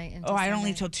 Saturday night. Into I don't Sunday.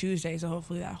 leave till Tuesday, so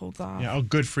hopefully that holds off. Yeah, oh,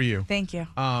 good for you. Thank you.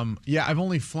 Yeah, I've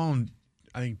only flown,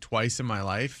 I think, twice in my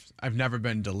life. I've never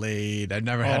been delayed. I've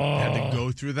never had to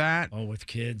go through that. Oh, with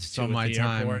kids, So too, at my the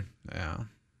time, airport. yeah.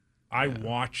 I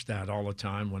watch that all the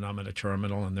time when I'm at a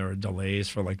terminal and there are delays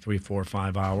for like 3, 4,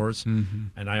 5 hours. Mm-hmm.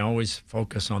 And I always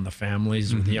focus on the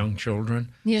families with young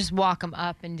children. You just walk them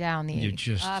up and down You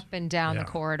just- the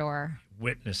corridor.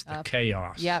 Witness the Up.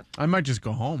 chaos. Yep. I might just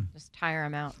go home. Just tire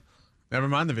them out. Never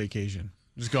mind the vacation.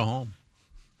 Just go home.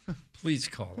 Please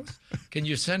call us. Can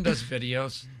you send us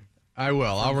videos? I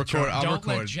will. I'll record. I'll Don't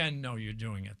record. let Jen know you're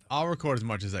doing it. I'll record as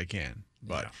much as I can.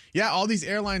 But yeah, all these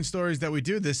airline stories that we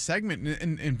do, this segment,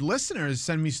 and listeners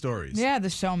send me stories. Yeah,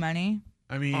 there's so many.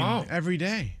 I mean, every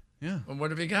day. Yeah. Well, what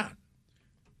have you got?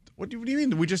 What do you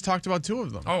mean? We just talked about 2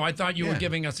 of them. Oh, I thought you were Yeah.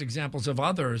 giving us examples of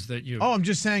others that you. Oh, I'm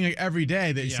just saying like, every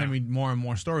day that you Yeah. send me more and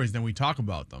more stories, then we talk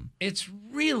about them. It's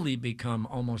really become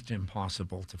almost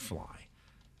impossible to fly.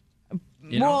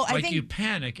 You Well, know, I like think- you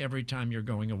panic every time you're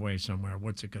going away somewhere.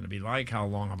 What's it going to be like? How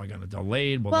long am I going to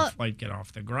delay? Will Well, the flight get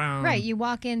off the ground? Right. You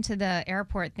walk into the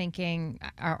airport thinking,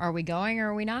 are we going or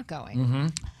are we not going? Mm-hmm.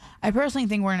 I personally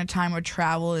think we're in a time where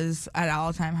travel is at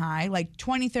all-time high. Like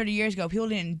 20, 30 years ago, people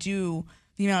didn't do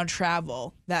the amount of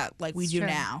travel that like we It's do true.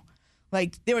 now.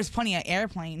 Like there was plenty of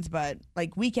airplanes, but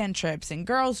like weekend trips and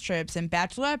girls trips and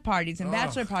bachelorette parties and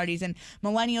bachelor parties and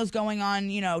millennials going on,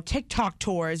 TikTok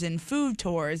tours and food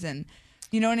tours and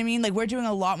you know what I mean? Like we're doing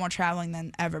a lot more traveling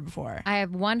than ever before. I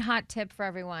have one hot tip for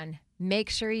everyone. Make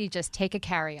sure you just take a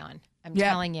carry-on. I'm Yep.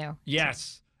 telling you.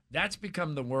 Yes. That's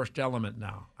become the worst element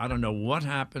now. I don't know what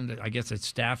happened. I guess it's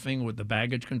staffing with the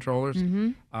baggage controllers.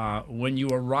 When you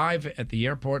arrive at the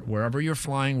airport, wherever you're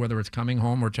flying, whether it's coming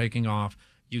home or taking off,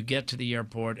 you get to the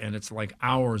airport and it's like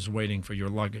hours waiting for your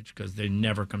luggage because they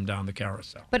never come down the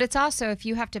carousel. But it's also if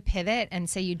you have to pivot and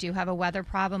say you do have a weather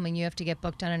problem and you have to get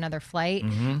booked on another flight,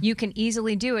 Mm-hmm. you can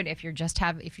easily do it if you just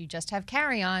have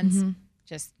carry-ons.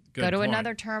 Just Good go to point.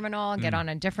 another terminal, get on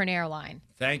a different airline.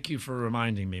 Thank you for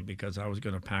reminding me because I was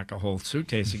going to pack a whole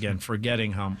suitcase again,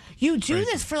 forgetting how. You do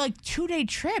crazy. this for like 2-day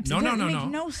trips. No, It no, doesn't no,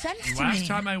 make no. no sense to me. Last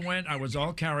time I went, I was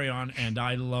all carry on and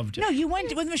I loved it. No, you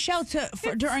went with Michelle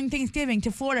during Thanksgiving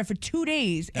to Florida for 2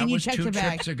 days, That and you was checked 2 your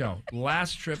bag. trips ago.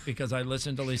 Last trip, because I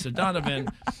listened to Lisa Donovan,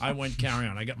 I went carry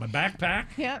on. I got my backpack,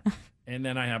 Yep. and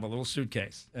then I have a little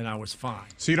suitcase, and I was fine.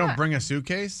 So you don't bring a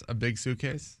suitcase, a big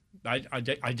suitcase? I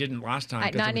didn't last time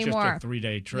because Not it was anymore. just a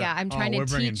 3-day trip. Yeah, I'm trying we're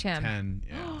to bringing teach him. 10.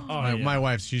 Yeah. Oh, my, yeah. my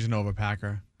wife, she's an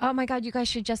overpacker. Oh my God, you guys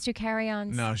should just do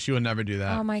carry-ons. No, she would never do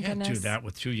that. Oh my Can't goodness. do that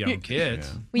with 2 young kids.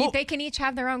 Well, they can each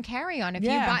have their own carry-on.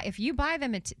 If you buy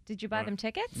them, did you buy them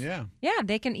tickets? Yeah. Yeah,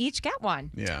 they can each get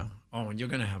one. Yeah. Oh, and you're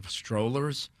going to have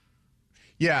strollers?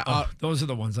 Yeah. Oh, those are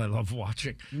the ones I love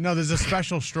watching. No, there's a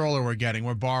special stroller we're getting.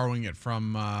 We're borrowing it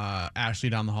from Ashley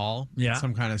down the hall. Yeah.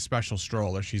 Some kind of special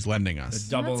stroller she's lending us. It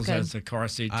doubles good. as a car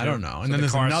seat, I too. don't know. So And then the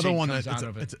there's car another seat one comes that's out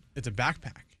of it. it's a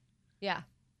backpack. Yeah.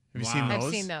 Have you Wow. seen those?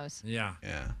 I've seen those. Yeah.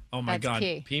 Yeah. Oh, my That's God.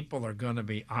 key. People are going to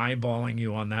be eyeballing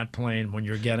you on that plane when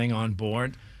you're getting on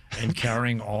board and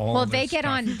carrying all Well, this they get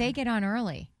stuff. on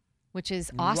early, which is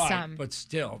Right, awesome. but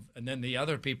still. And then the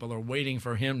other people are waiting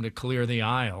for him to clear the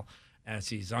aisle as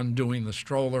he's undoing the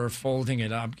stroller, folding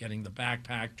it up, getting the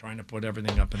backpack, trying to put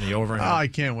everything up in the overhead. Oh, I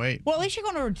can't wait. Well, at least you're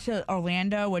going to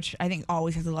Orlando, which I think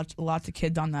always has lots of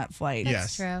kids on that flight.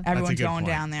 Yes. true. That's a Everyone's good going point.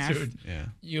 down there. Dude, Yeah.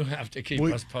 you have to keep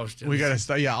us posted. We got to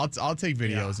start. Yeah, I'll take videos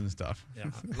Yeah. and stuff.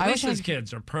 Yeah. I wish Lisa's I-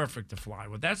 kids are perfect to fly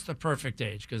with. That's the perfect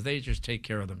age because they just take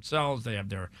care of themselves. They have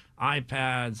their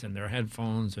iPads and their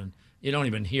headphones, and you don't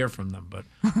even hear from them. But,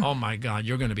 oh, my God,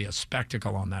 you're going to be a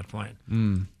spectacle on that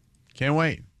plane. Can't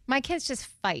wait. My kids just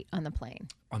fight on the plane.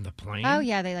 On the plane? Oh,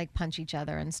 yeah. They like punch each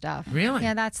other and stuff. Really?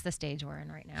 Yeah, that's the stage we're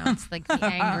in right now. It's like the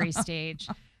angry stage.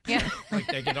 Yeah. Like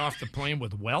they get off the plane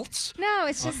with welts? No,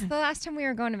 it's just the last time we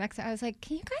were going to Mexico, I was like,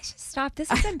 can you guys just stop?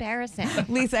 This is embarrassing.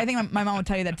 Lisa, I think my mom would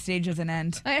tell you that stage doesn't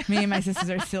end. Me and my sisters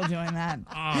are still doing that.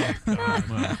 Oh, God.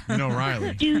 Well, you know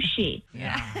Riley. Douchey.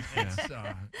 Yeah.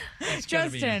 It's gonna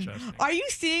be Justin, interesting. are you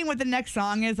seeing what the next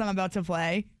song is I'm about to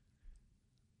play?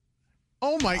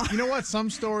 Oh, my. You know what?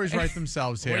 Some stories write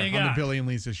themselves here What do on you the got? Billy and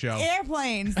Lisa show.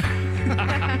 Airplanes. Can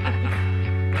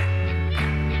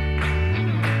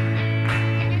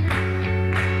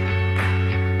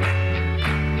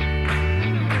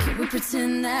we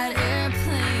pretend that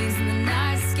airplanes in the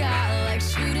night sky like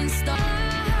shooting stars?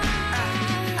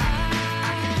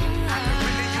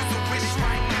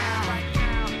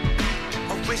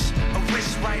 A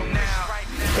wish right now.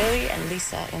 Billy and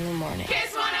Lisa in the morning.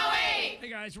 Kiss 108! Hey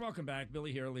guys, welcome back.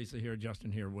 Billy here, Lisa here,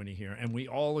 Justin here, Winnie here. And we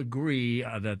all agree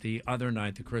that the other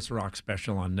night, the Chris Rock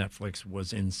special on Netflix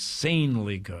was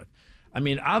insanely good. I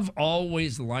mean, I've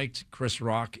always liked Chris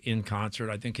Rock in concert.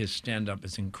 I think his stand-up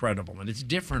is incredible, and it's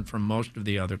different from most of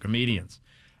the other comedians.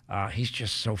 He's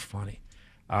just so funny.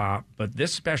 But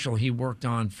this special he worked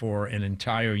on for an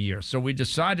entire year. So we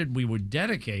decided we would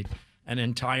dedicate an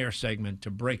entire segment to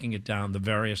breaking it down, the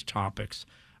various topics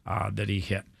that he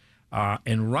hit.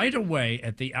 And right away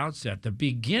at the outset, the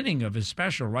beginning of his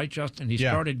special, right, Justin, he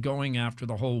started going after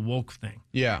the whole woke thing.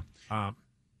 Yeah.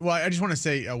 Well, I just want to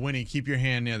say, Winnie, keep your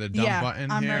hand near the dump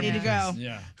button I'm here. ready to go.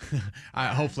 Yeah.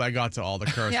 Hopefully I got to all the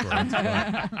curse words.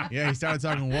 But yeah, he started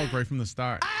talking woke right from the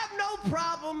start. I have no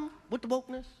problem with the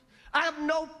wokeness. I have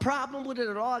no problem with it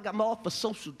at all. I'm all for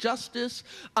social justice.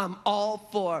 I'm all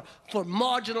for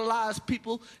marginalized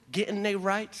people getting their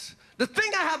rights. The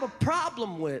thing I have a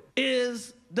problem with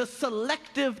is the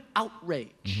selective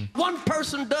outrage. One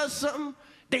person does something,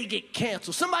 they get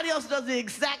canceled. Somebody else does the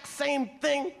exact same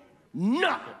thing,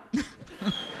 nothing.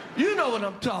 You know what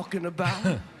I'm talking about.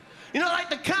 You know, like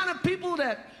the kind of people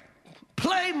that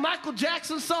play Michael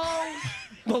Jackson songs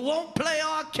but won't play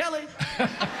R. Kelly.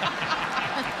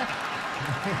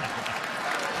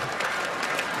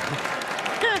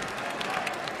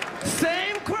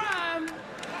 Same crime.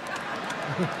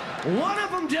 One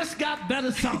of them just got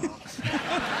better songs.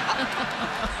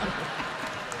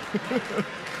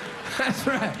 That's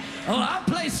right. Oh, I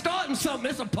play starting something,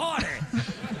 it's a party.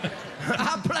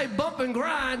 I play bump and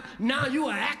grind, now you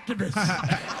an activist.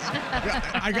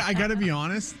 I got to be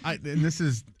honest,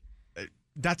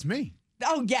 that's me.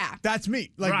 Oh, yeah. That's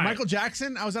me. Like Right. Michael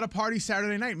Jackson, I was at a party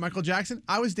Saturday night. Michael Jackson,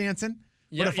 I was dancing.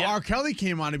 Yeah, But if R. Kelly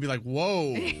came on, it'd be like,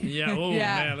 whoa. Yeah, oh,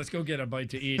 man, let's go get a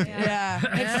bite to eat. Yeah,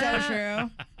 it's so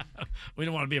true. We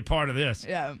don't want to be a part of this.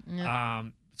 Yeah.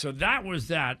 So that was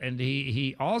that. And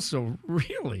he also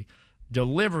really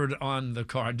delivered on the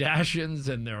Kardashians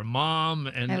and their mom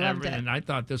and I loved everything. it. And I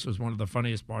thought this was one of the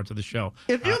funniest parts of the show.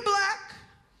 If you're black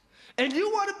and you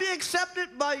want to be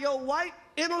accepted by your white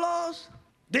in-laws,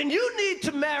 then you need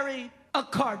to marry a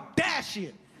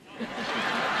Kardashian.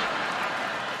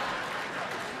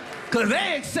 Because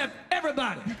they accept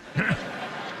everybody.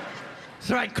 That's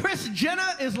right, Kris Jenner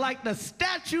is like the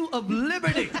Statue of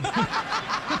Liberty.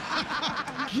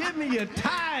 Give me your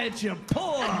tides, your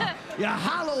poor, your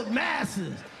hollowed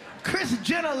masses. Kris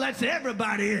Jenner lets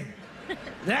everybody in.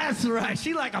 That's right,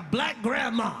 she like a black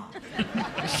grandma.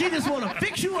 She just want to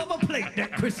fix you up a plate,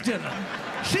 that Kris Jenner.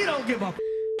 She don't give a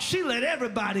she let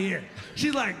everybody in.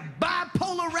 She's like,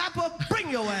 bipolar rapper, bring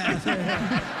your ass in.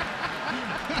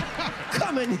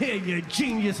 Come in here, you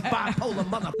genius bipolar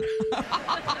mother.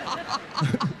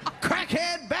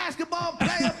 Crackhead basketball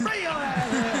player, bring your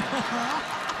ass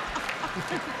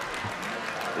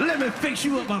in. Let me fix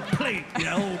you up a plate, you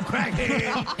old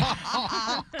crackhead.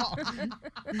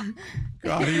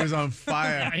 God, he was on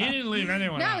fire. He didn't leave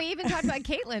anyone No, out. he even talked about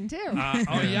Caitlyn, too.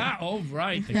 Oh, yeah. Oh,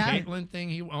 right. The Yeah. Caitlyn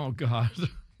thing. Oh, God.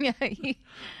 Yeah,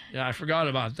 Yeah, I forgot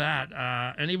about that.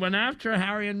 And he went after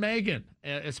Harry and Meghan,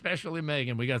 especially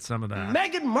Meghan. We got some of that.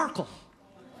 Meghan Markle.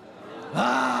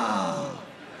 Ah,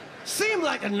 seemed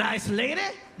like a nice lady.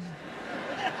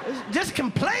 Just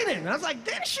complaining. I was like,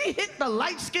 didn't she hit the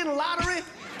light skin lottery?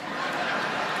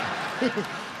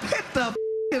 Hit the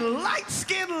light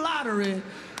skin lottery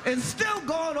and still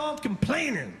going on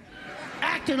complaining.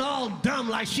 Acting all dumb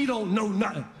like she don't know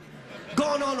nothing.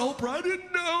 Going on Oprah, I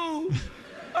didn't know.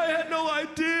 I had no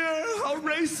idea how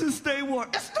racist they were.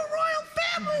 It's the royal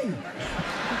family.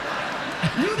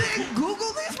 You didn't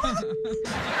Google these motherfuckers?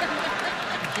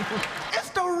 It's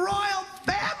the royal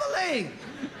family.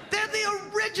 They're the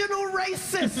original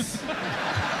racists.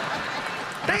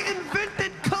 They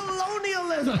invented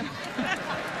colonialism.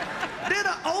 They're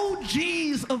the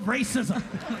OGs of racism.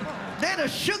 They're the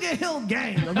Sugar Hill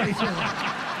Gang of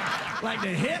racism. Like the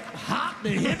hip hop,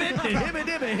 the hibbit, the hibby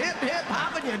dibby, hip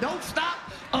hop, and you don't stop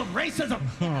of racism.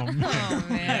 Oh,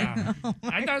 man. Yeah.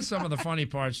 I got some of the funny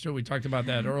parts, too. We talked about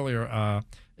that earlier,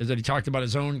 is that he talked about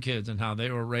his own kids and how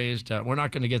they were raised. We're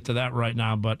not going to get to that right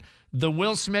now, but the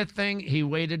Will Smith thing, he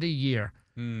waited a year.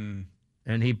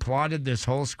 And he plotted this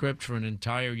whole script for an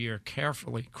entire year,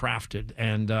 carefully crafted.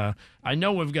 And I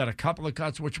know we've got a couple of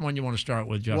cuts. Which one you want to start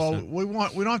with, Justin?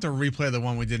 Well, we don't have to replay the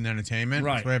one we did in entertainment.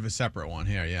 Right. So we have a separate one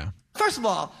here, yeah. First of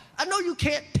all, I know you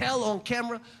can't tell on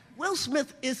camera. Will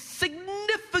Smith is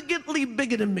significantly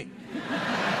bigger than me.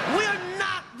 We are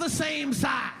not the same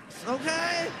size,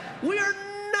 okay? We are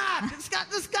not.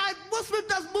 This guy, Will Smith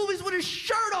does movies with his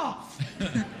shirt off.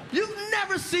 You've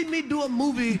never seen me do a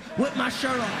movie with my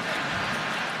shirt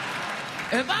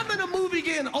off. If I'm in a movie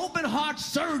getting open heart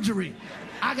surgery,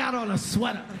 I got on a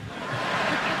sweater.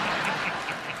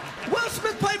 Will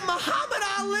Smith played Muhammad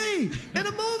Ali in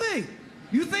a movie.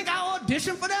 You think I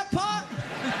auditioned for that part?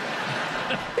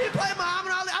 He played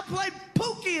Muhammad Ali. I played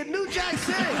Pookie in New Jack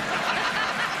City.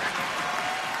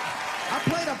 I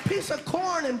played a piece of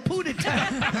corn in Pootie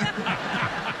Tang.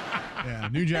 Yeah,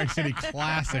 New Jack City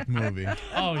classic movie.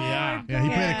 Oh, yeah. Yeah, he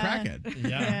played a crackhead.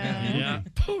 Yeah.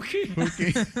 Pookie.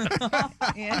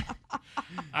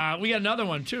 We got another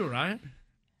one, too, right?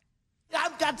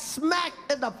 I've got smacked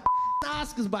in the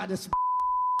Oscars by this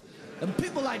and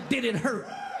people like, did it hurt?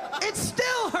 It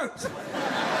still hurts.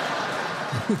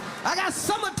 I got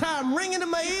Summertime ringing in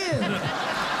my ears.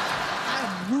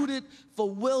 I've rooted for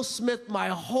Will Smith my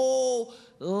whole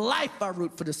life. I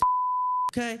root for this,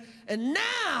 okay? And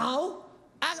now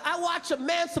I watch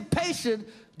Emancipation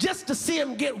just to see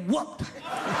him get whooped.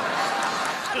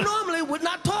 I normally would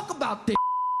not talk about this,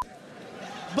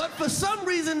 but for some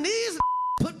reason these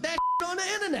put that on the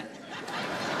internet.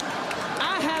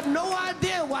 I have no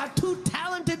idea why two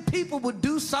talented people would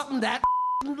do something that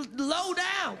low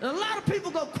down. And a lot of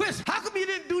people go, Chris, how come you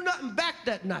didn't do nothing back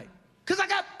that night? Because I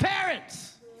got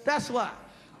parents. That's why.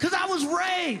 Because I was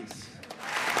raised.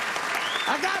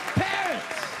 I got parents.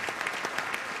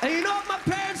 And you know what my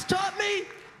parents taught me?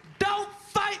 Don't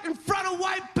fight in front of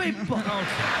white people.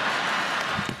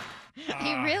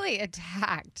 He really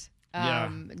attacked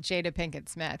Jada Pinkett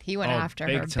Smith. He went after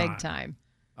her big time.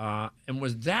 And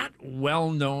was that well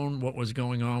known what was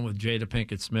going on with Jada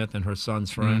Pinkett Smith and her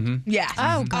son's friend? Mm-hmm. Yeah.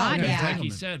 Oh, God, yeah. Like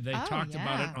he said, they talked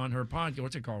about it on her podcast.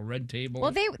 What's it called? Red Table?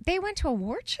 Well, they went to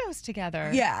award shows together.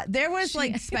 Yeah, there was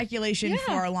like speculation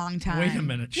for a long time. Wait a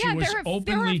minute. She was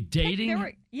openly dating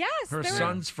her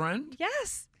son's friend?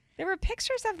 Yes. There were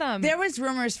pictures of them. There was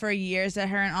rumors for years that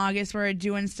her and August were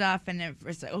doing stuff, and it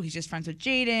was like, oh, he's just friends with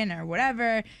Jaden or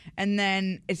whatever. And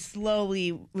then it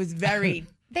slowly was very...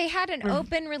 They had an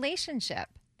open relationship.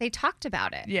 They talked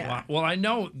about it. Yeah. Well, I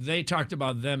know they talked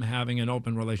about them having an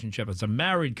open relationship as a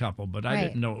married couple, but I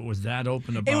didn't know it was that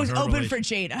open about her. It was open for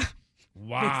Jada.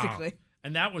 Wow. Basically.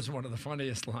 And that was one of the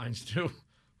funniest lines, too.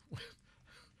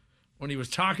 When he was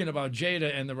talking about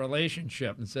Jada and the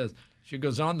relationship and says, she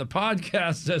goes on the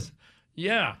podcast, says,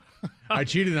 yeah. I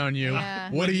cheated on you.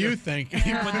 Yeah. What do you think?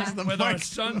 With our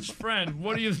son's friend.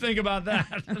 What do you think about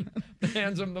that?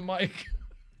 Hands him the mic.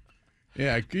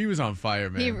 Yeah, he was on fire,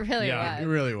 man. He really was. He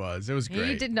really was. It was great.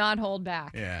 He did not hold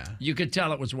back. Yeah. You could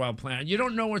tell it was well planned. You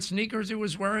don't know what sneakers he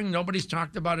was wearing? Nobody's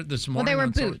talked about it this morning.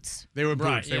 Well, they were boots. They were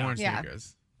boots. They weren't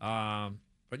sneakers.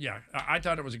 But yeah, I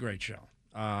thought it was a great show.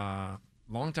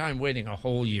 Long time waiting, a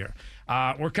whole year.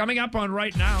 We're coming up on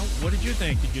right now. What did you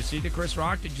think? Did you see the Chris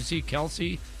Rock? Did you see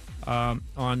Kelsey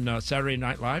on Saturday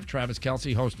Night Live? Travis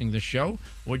Kelce hosting the show.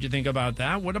 What did you think about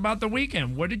that? What about the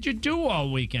weekend? What did you do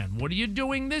all weekend? What are you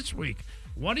doing this week?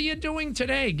 What are you doing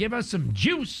today? Give us some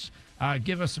juice.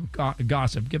 Give us some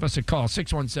gossip. Give us a call,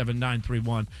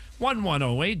 617-931-1108.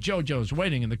 JoJo's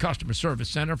waiting in the customer service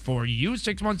center for you,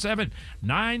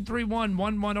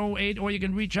 617-931-1108. Or you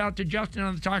can reach out to Justin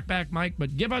on the talkback mic,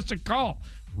 but give us a call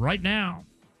right now.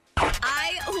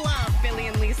 I love Billy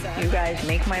and Lisa. You guys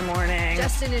make my morning.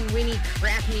 Justin and Winnie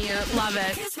crack me up. Love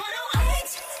it.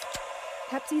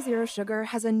 Pepsi Zero Sugar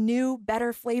has a new,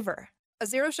 better flavor. A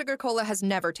Zero Sugar Cola has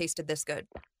never tasted this good.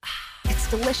 It's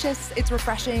delicious, it's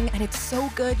refreshing, and it's so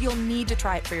good you'll need to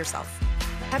try it for yourself.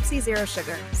 Pepsi Zero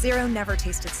Sugar. Zero never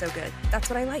tasted so good. That's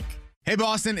what I like. Hey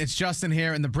Boston, it's Justin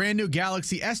here, and the brand new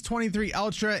Galaxy S23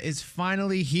 Ultra is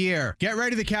finally here. Get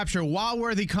ready to capture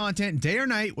wow-worthy content day or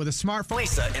night with a smartphone.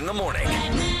 Lisa in the morning.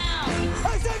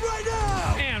 I said right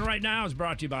now! And right right now is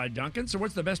brought to you by Dunkin'. So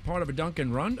what's the best part of a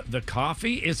Dunkin' run? The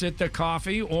coffee? Is it the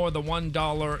coffee or the $1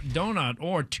 donut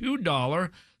or $2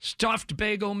 stuffed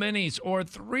bagel minis or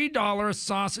 $3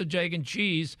 sausage, egg, and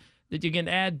cheese that you can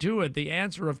add to it? The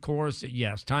answer, of course,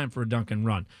 yes. Time for a Dunkin'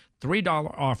 run. $3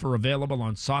 offer available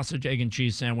on sausage, egg, and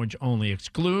cheese sandwich only.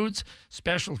 Excludes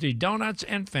specialty donuts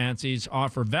and fancies.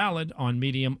 Offer valid on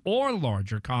medium or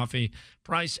larger coffee.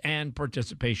 Price and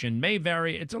participation may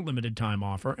vary. It's a limited time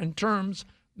offer, and terms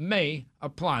may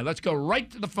apply. Let's go right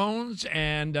to the phones,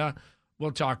 and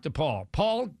we'll talk to Paul.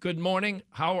 Paul, good morning.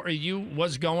 How are you?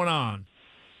 What's going on?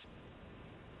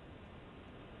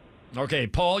 Okay,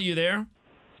 Paul, you there?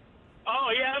 Oh,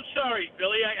 yeah, I'm sorry,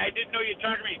 Billy. I didn't know you were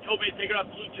talking to me. You told me to take it off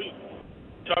Bluetooth.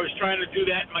 So I was trying to do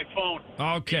that in my phone.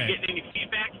 Okay. You getting any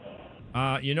feedback?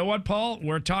 You know what, Paul?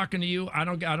 We're talking to you. I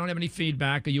don't have any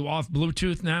feedback. Are you off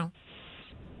Bluetooth now?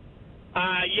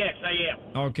 Yes, I am.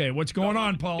 Okay, what's going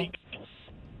on, Paul?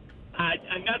 I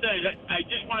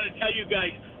just wanted to tell you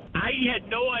guys, I had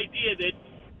no idea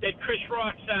that Chris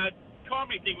Rock's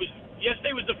comedy thing was,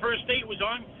 yesterday was the first day it was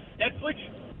on Netflix.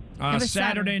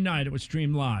 Saturday night, it was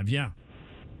streamed live, yeah.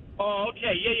 Oh,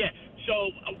 okay, yeah.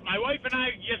 So my wife and I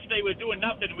yesterday were doing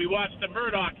nothing. We watched the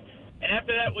Murdoch, and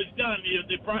after that was done,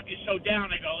 they brought me so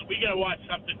down. I go, we got to watch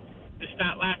something to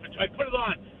start laughing. So I put it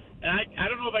on, and I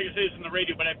don't know if I can say this on the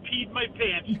radio, but I peed my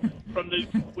pants from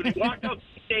when he walked out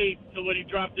the stage to when he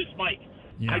dropped his mic.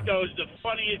 Yeah. I thought it was the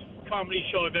funniest comedy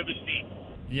show I've ever seen.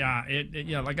 Yeah,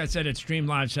 like I said, it streamed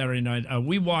live Saturday night.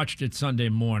 We watched it Sunday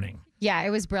morning. Yeah,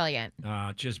 it was brilliant.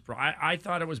 I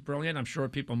thought it was brilliant. I'm sure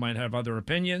people might have other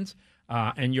opinions,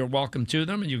 and you're welcome to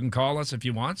them. And you can call us if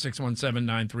you want,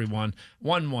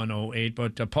 617-931-1108.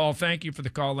 But, Paul, thank you for the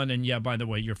call in. And, yeah, by the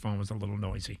way, your phone was a little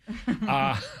noisy.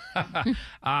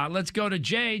 Let's go to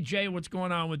Jay. Jay, what's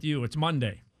going on with you? It's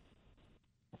Monday.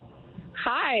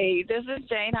 Hi, this is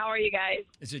Jane. How are you guys?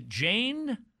 Is it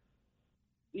Jane?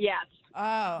 Yes.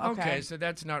 Oh, okay. So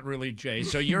that's not really Jay.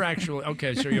 So you're actually,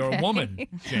 so you're a woman,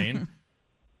 Jane.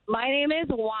 My name is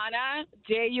Juana,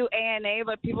 Juana,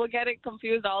 but people get it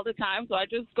confused all the time, so I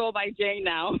just go by Jane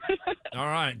now. All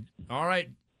right.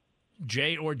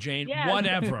 Jay or Jane, Yes.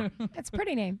 whatever. That's a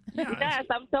pretty name. Yes,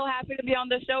 I'm so happy to be on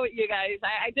the show with you guys.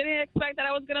 I didn't expect that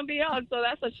I was going to be on, so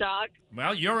that's a shock.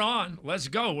 Well, you're on. Let's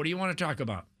go. What do you want to talk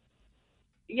about?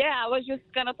 Yeah, I was just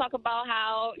going to talk about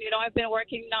how, I've been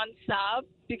working nonstop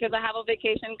because I have a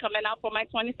vacation coming up for my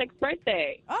 26th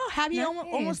birthday. Oh, happy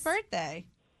almost birthday.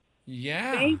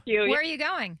 Yeah. Thank you. Where are you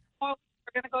going? We're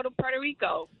going to go to Puerto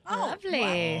Rico. Oh,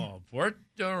 lovely. Oh,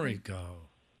 Puerto Rico.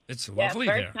 It's Yeah, lovely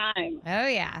first there. time. Oh,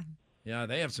 yeah. Yeah,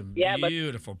 they have some Yeah, but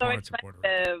beautiful so parts of Puerto Rico.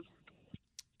 expensive.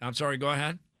 I'm sorry, go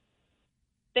ahead.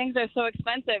 Things are so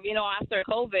expensive. After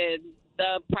COVID,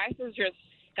 the prices just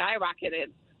skyrocketed.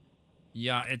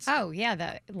 Yeah, it's Oh,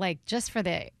 yeah, just for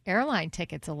the airline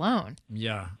tickets alone.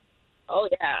 yeah. Oh,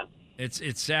 yeah. It's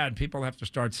sad. People have to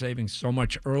start saving so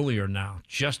much earlier now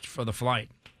just for the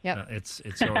flight. Yep. It's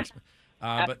so expensive.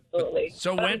 Absolutely.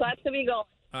 So But when I'm glad to be going.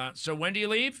 So when do you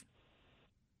leave?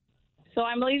 So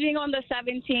I'm leaving on the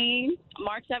 17th,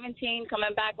 March 17th,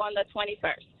 coming back on the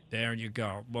 21st. There you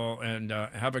go. Well, and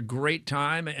have a great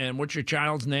time. And what's your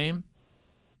child's name?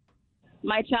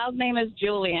 My child's name is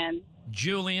Julian.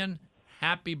 Julian.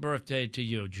 Happy birthday to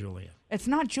you, Julian. It's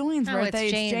not Julian's No, it's birthday.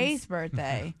 It's Jane's. Jay's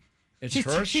birthday. It's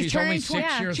hers? She's only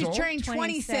 6 years she's old? turning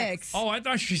 26. Oh, I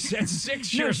thought she said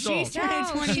 6 No, years she's old. turning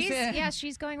No, 26.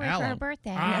 she's going right for Hello. her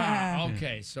birthday.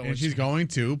 Okay. So And it's, she's going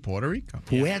to Puerto Rico.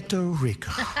 Puerto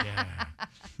Rico.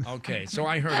 okay, so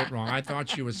I heard it wrong. I thought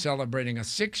she was celebrating a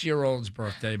 6-year-old's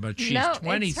birthday, but she's No, it's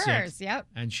 26. hers, yep.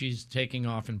 And she's taking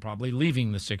off and probably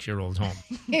leaving the 6-year-old home.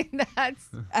 That's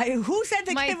Who said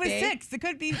the Might kid was be. 6? It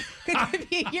could be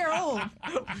a year old.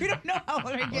 We don't know how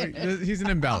old her kid is. He's an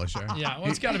embellisher. Yeah, well,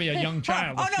 it's got to be a young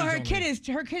child. Oh if no, she's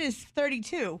her kid is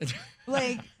 32.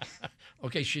 Like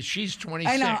Okay, she's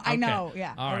 26. I know, Okay.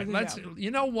 yeah. All right, Everything's let's.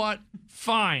 You know what?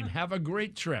 Fine. Have a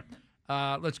great trip.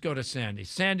 Let's go to Sandy.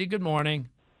 Sandy, good morning.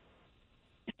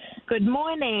 Good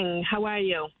morning. How are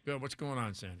you? Good. What's going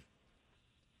on, Sandy?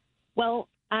 Well,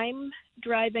 I'm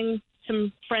driving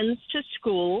some friends to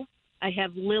school. I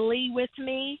have Lily with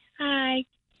me. Hi.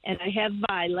 And I have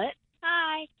Violet.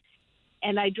 Hi.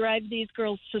 And I drive these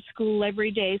girls to school every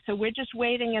day. So we're just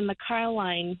waiting in the car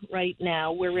line right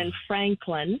now. We're in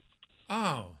Franklin.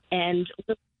 Oh. And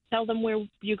we'll tell them where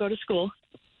you go to school.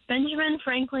 Benjamin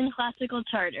Franklin Classical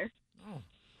Charter.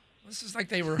 This is like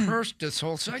they rehearsed this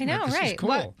whole I segment. know, This right? is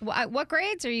cool. What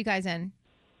grades are you guys in?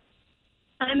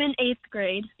 I'm in 8th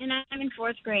grade. And I'm in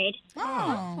 4th grade.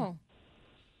 Oh.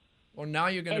 Well, now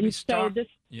you're going to And be so stuck. this-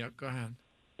 Yeah, go ahead.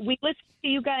 we listen to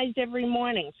you guys every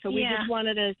morning, so we just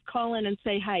wanted to call in and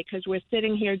say hi because we're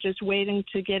sitting here just waiting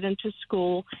to get into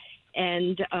school,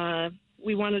 and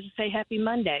we wanted to say happy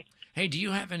Monday. Hey, do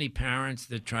you have any parents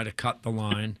that try to cut the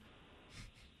line?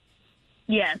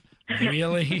 Yes.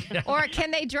 Really? Or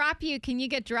can they drop you? Can you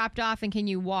get dropped off and can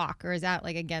you walk? Or is that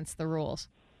like against the rules?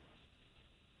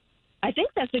 I think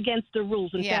that's against the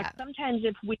rules. In Yeah. fact, sometimes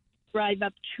if we drive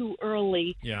up too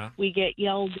early, we get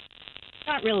yelled.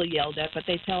 Not really yelled at, but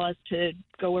they tell us to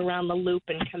go around the loop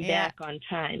and come back on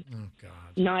time. Oh, God.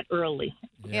 Not early.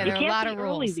 Yeah, You there are a can't lot be of early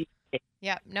rules. these days.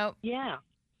 Yep. Nope. Yeah.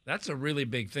 That's a really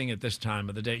big thing at this time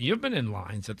of the day. You've been in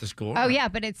lines at the school. Oh right? yeah,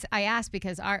 but I asked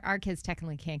because our kids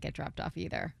technically can't get dropped off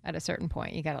either. At a certain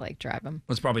point, you got to like drive them.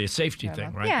 Well, it's probably a safety Drive thing,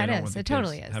 them. right? Yeah, They it don't want is. the It kids,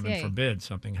 totally is. Heaven Yeah, yeah. forbid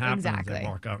something happens. Exactly. They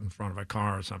walk out in front of a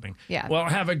car or something. Yeah. Well,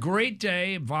 have a great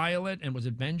day, Violet. And was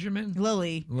it Benjamin?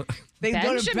 Lily. They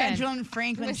go to Benjamin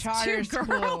Franklin With Charter two School.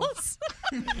 girls.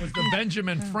 It was the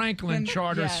Benjamin Franklin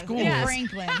Charter yes, School. yes.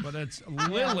 Franklin. But it's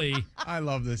Lily. I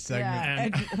love this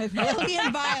segment. Yeah, and with Lily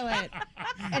and Violet.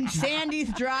 And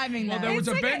Sandy's driving them. There was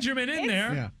a like Benjamin in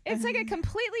there. Yeah. It's like a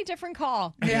completely different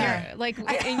call. Yeah.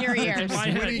 In your ears.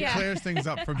 Woody clears things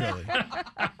up for Billy.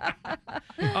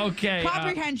 Okay.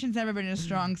 Comprehension's never been a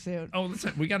strong suit. Oh,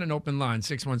 listen, we got an open line,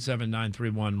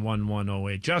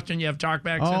 617-931-1108. Justin, you have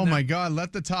talkbacks Oh in there? my God,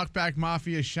 let the Talkback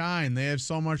Mafia shine. They have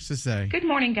so much to say. Good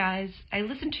morning, guys. I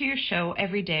listen to your show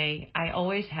every day. I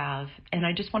always have. And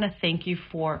I just want to thank you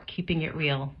for keeping it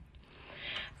real.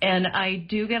 And I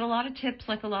do get a lot of tips,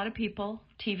 like a lot of people,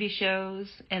 TV shows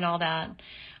and all that.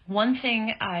 One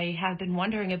thing I have been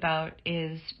wondering about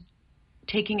is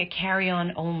taking a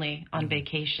carry-on only on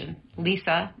vacation.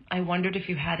 Lisa, I wondered if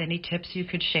you had any tips you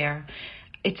could share.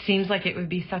 It seems like it would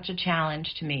be such a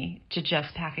challenge to me to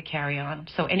just pack a carry-on.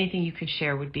 So anything you could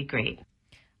share would be great.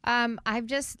 I've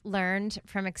just learned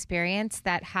from experience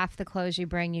that half the clothes you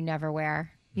bring, you never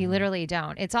wear. You literally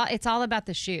don't. It's all about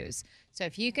the shoes. So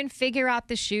if you can figure out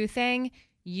the shoe thing,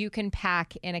 you can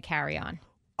pack in a carry-on.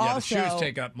 Yeah, the shoes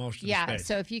take up most of the space.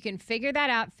 So if you can figure that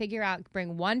out,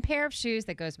 bring one pair of shoes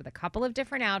that goes with a couple of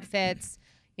different outfits.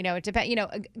 You know, it depends. You know,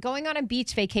 going on a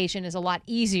beach vacation is a lot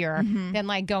easier than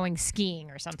like going skiing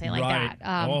or something like Right.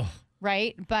 that.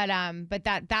 Right, but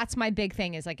that's my big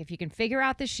thing is like if you can figure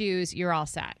out the shoes, you're all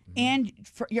set. And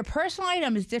for your personal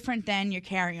item is different than your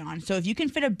carry-on. So if you can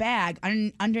fit a bag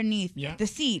underneath the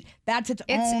seat, that's its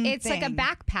own It's like a thing.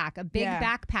 backpack. A big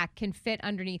backpack can fit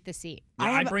underneath the seat.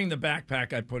 Yeah, I bring the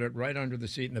backpack. I put it right under the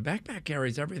seat, and the backpack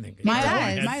carries everything. Mine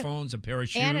You know, does. headphones, a pair of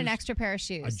shoes, And an extra pair of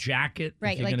shoes. a jacket. if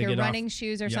Right, you're like gonna your get off. running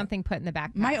shoes or Yeah. something put in the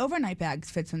backpack. My overnight bag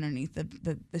fits underneath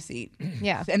the seat.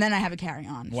 Yeah. And then I have a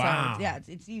carry-on. Wow. So, yeah,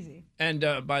 it's easy. And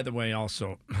by the way,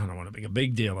 also, I don't want to make a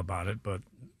big deal about it, but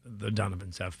the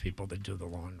Donovans have people that do the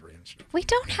laundry and stuff. We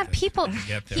don't have people.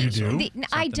 Get there. So I something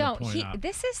to don't. point out.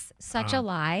 This is such a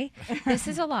lie. This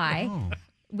is a lie.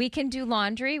 We can do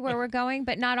laundry where we're going,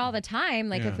 but not all the time.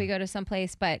 Like Yeah. if we go to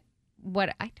someplace, but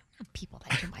I don't have people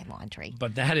that do my laundry.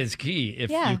 But that is key. If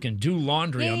Yeah. you can do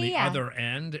laundry Yeah, on the yeah, yeah. other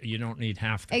end, you don't need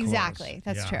half the clothes. Exactly.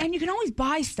 That's true. And you can always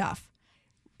buy stuff.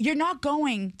 You're not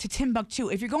going to Timbuktu.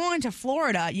 If you're going to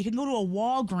Florida, you can go to a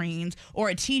Walgreens or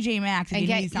a TJ Maxx if And you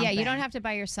get, need something. you don't have to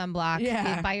buy your sunblock.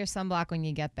 Yeah. You buy your sunblock when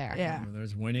you get there. Yeah. Well,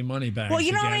 there's Winnie money bags. Well,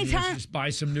 you know how again. many You times- just buy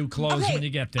some new clothes Okay, when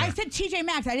you get there. I said TJ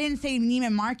Maxx. I didn't say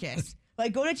Neiman Marcus.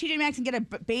 Like, go to TJ Maxx and get a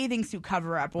bathing suit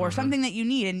cover up or something that you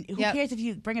need. And who cares if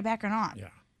you bring it back or not? Yeah.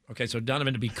 Okay, so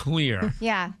Donovan, to be clear,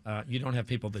 Yeah. you don't have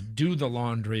people that do the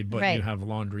laundry, but Right. you have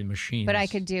laundry machines. But I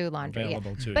could do laundry. Yeah.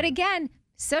 available to But you. again,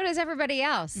 so does everybody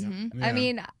else. Mm-hmm. I Yeah.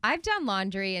 mean, I've done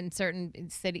laundry in certain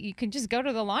cities. You can just go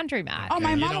to the laundromat. Oh,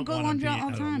 my You mom will don't go wanna laundry be all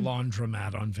the at time. a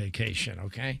laundromat on vacation,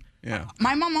 okay? Yeah.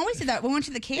 My mom always did that. We went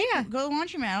to the Cape, go to the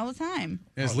laundromat all the time.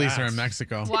 There's Oh, Lisa that's- in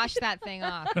Mexico. Wash that thing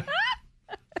off.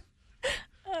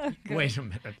 Wait a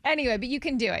minute. Anyway, but you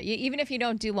can do it. Even if you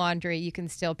don't do laundry, you can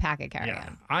still pack a carry-on. Yeah,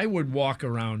 I would walk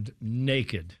around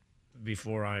naked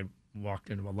before I walked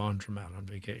into a laundromat on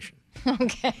vacation.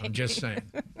 Okay. I'm just saying.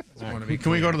 Just wanna Can be we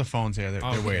clear. go to the phones here? They're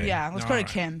Okay. waiting. Yeah, let's All go to right,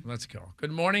 Kim. Let's go.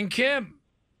 Good morning, Kim.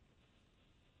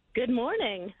 Good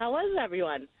morning. How is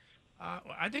everyone?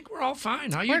 I think we're all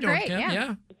fine. How you We're doing, great, Kim?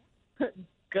 yeah.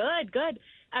 Good, good.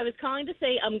 I was calling to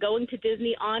say I'm going to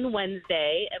Disney on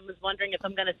Wednesday and was wondering if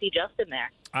I'm going to see Justin there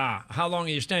How long are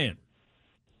you staying?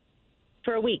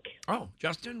 for a week. Oh,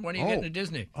 Justin, when are you getting to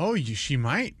Disney? Oh, she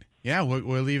might. Yeah,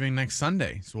 we're leaving next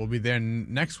Sunday, so we'll be there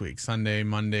next week. Sunday,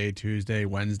 Monday, Tuesday,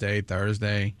 Wednesday,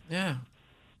 Thursday. Yeah.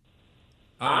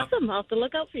 Awesome. I'll have to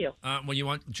look out for you. Well, you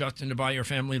want Justin to buy your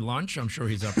family lunch? I'm sure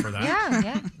he's up for that.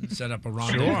 Yeah. Set up a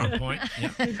rendezvous point.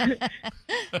 Yeah.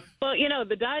 Well,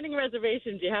 the dining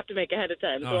reservations you have to make ahead of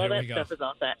time, so Oh, all here that we go. stuff is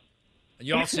all set.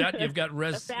 You all set? You've got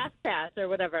A fast pass or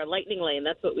whatever, a lightning lane.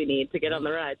 That's what we need to get on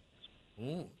the ride.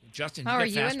 Ooh, Justin, Oh,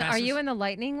 you get fast passes? are you in the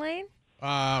lightning lane?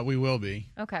 We will be.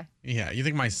 Okay. Yeah. You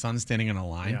think my son's standing in a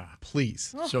line? Yeah.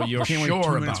 Please. So you're Can't wait 2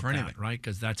 sure minutes about for anything. that, right?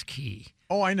 Because that's key.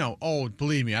 Oh, I know. Oh,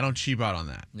 believe me, I don't cheap out on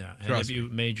that. Yeah. And Trust have you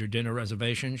made your dinner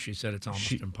reservation? She said it's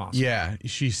almost impossible. Yeah,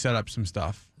 she set up some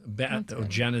stuff.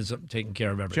 Jen is taking care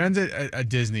of everything. Jen's a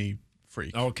Disney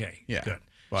freak. Okay. Yeah. Good.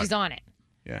 But- She's on it.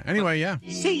 Yeah. Anyway, yeah.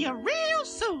 See you real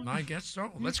soon. I guess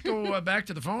so. Let's go back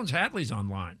to the phones. Hadley's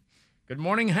online. Good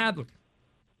morning, Hadley.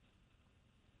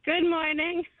 Good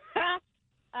morning.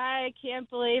 I can't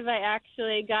believe I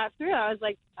actually got through. I was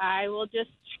like, I will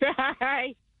just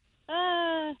try.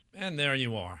 And there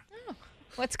you are.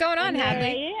 What's going on, And there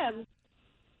Hadley? I am.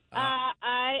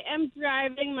 I am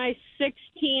driving my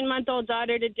 16-month-old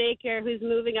daughter to daycare who's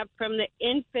moving up from the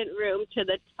infant room to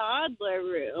the toddler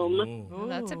room. Oh,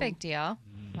 that's a big deal.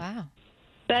 Wow.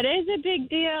 That is a big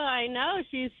deal. I know.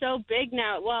 She's so big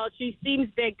now. Well, she seems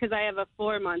big because I have a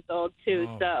 4-month-old, too.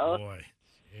 Oh, boy.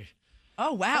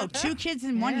 Oh, wow. 2 kids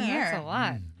in 1 year. That's a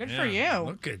lot. Good Yeah, for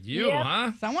you. Look at you, Yep.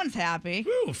 huh? Someone's happy.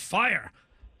 Woo, fire.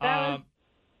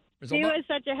 There's a She lot- was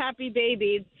such a happy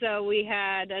baby, so we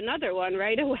had another one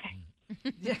right away.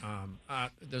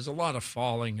 There's a lot of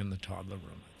falling in the toddler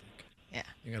room, I think. Yeah.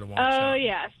 You got to watch Oh, out.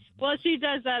 yes. Well, she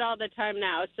does that all the time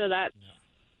now, so that's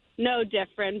no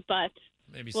different, but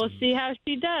Maybe we'll some- see how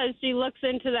she does. She looks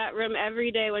into that room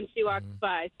every day when she walks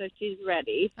by, so she's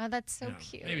ready. Oh, that's so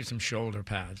cute. Maybe some shoulder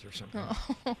pads or something.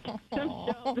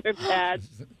 Some shoulder pads.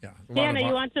 Yeah. a lot Hannah, of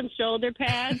you want some shoulder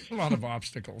pads? a lot of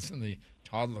obstacles in the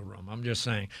toddler room. I'm just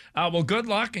saying. Well, good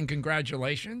luck and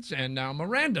congratulations. And now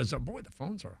Miranda's. Oh, boy, the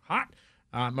phones are hot.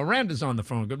 Miranda's on the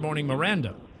phone. Good morning,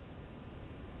 Miranda.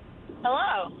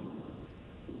 Hello.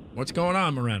 What's going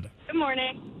on, Miranda? Good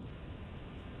morning.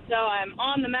 So I'm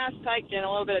on the Mass Pike in a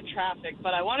little bit of traffic,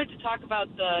 but I wanted to talk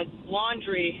about the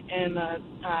laundry and the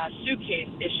suitcase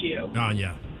issue. Oh,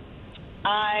 yeah.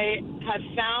 I have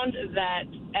found that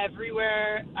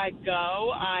everywhere I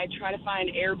go, I try to find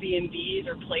Airbnbs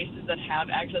or places that have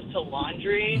access to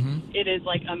laundry. Mm-hmm. It is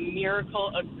like a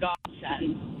miracle, a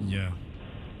godsend. Yeah.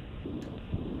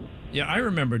 Yeah, I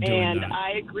remember doing And that.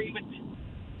 I agree with.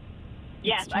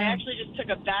 Yes, I actually just took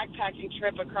a backpacking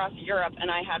trip across Europe,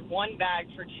 and I had one bag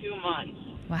for 2 months.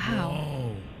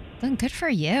 Wow. Then good for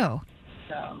you.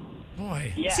 So,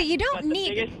 boy. yeah. So you don't but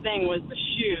need- The biggest thing was the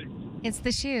shoes. It's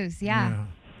the shoes, yeah.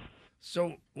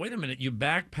 So, wait a minute. You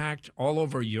backpacked all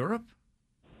over Europe?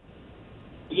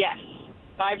 Yes,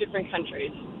 5 different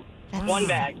countries. One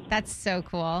bag. That's so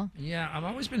cool. Yeah, I've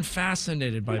always been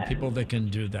fascinated by people that can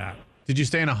do that. Did you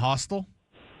stay in a hostel?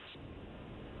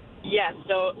 Yes,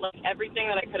 so like everything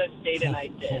that I could have stayed in, I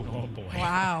did. Oh boy!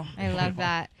 Wow, I love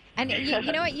that. And you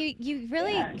know what? You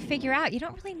really figure out you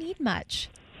don't really need much.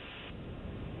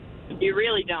 You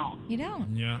really don't. You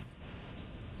don't. Yeah.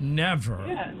 Never,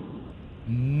 Yeah.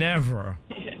 never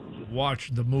watch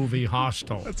the movie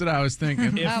Hostel. That's what I was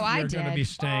thinking. If Oh, I you're going to did. be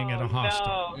staying at a hostel.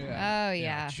 Oh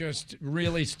yeah. Just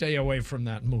really stay away from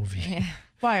that movie.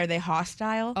 Why, are they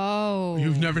hostile? Oh.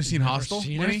 You've never seen Hostel?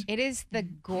 seen Winnie? It is the I've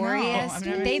goriest.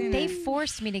 never they seen they it.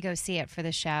 forced me to go see it for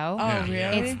the show. Oh, Yeah.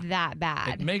 really? It's that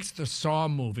bad. It makes the Saw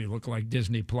movie look like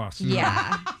Disney Plus.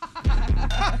 Yeah.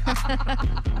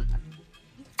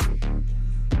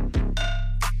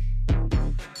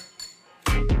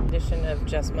 Edition of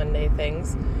Just Monday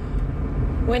Things.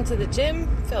 Went to the gym,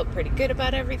 felt pretty good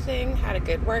about everything, had a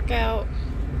good workout.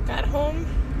 Got home,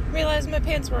 realized my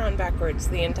pants were on backwards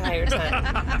the entire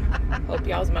time. Hope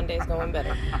y'all's Monday's going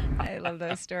better. I love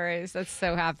those stories. That's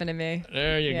so happened to me.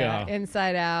 There you go.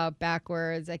 Inside out,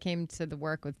 backwards. I came to the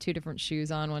work with 2 different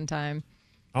shoes on one time.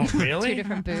 Oh, really? 2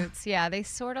 different boots. Yeah, they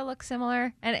sort of look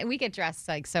similar. And we get dressed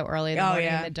like so early in the Oh, morning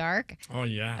yeah. in the dark. Oh,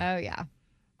 yeah. Oh, yeah.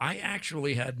 I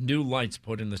actually had new lights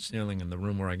put in the ceiling in the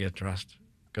room where I get dressed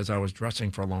because I was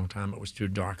dressing for a long time. It was too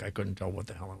dark. I couldn't tell what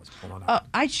the hell I was pulling out.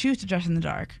 I choose to dress in the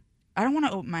dark. I don't want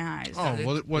to open my eyes.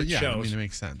 Oh, well, It yeah. I shows. mean, it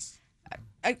makes sense.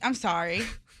 I'm sorry.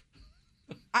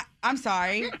 I'm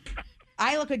sorry.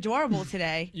 I look adorable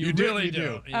today. You do, really you do.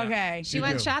 do. Yeah. Okay. She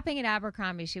went shopping at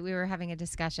Abercrombie. We were having a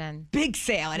discussion. Big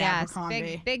sale at Yes,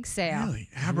 Abercrombie. big sale. Really?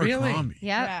 Abercrombie.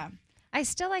 Yep. Yeah. I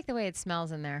still like the way it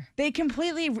smells in there. They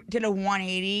completely did a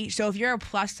 180. So if you're a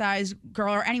plus size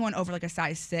girl or anyone over like a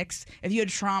size 6, if you had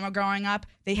trauma growing up,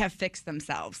 they have fixed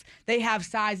themselves. They have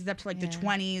sizes up to like the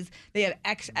 20s. They have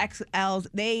XXLs.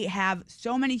 They have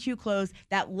so many cute clothes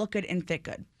that look good and fit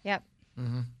good. Yep.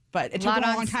 But it took a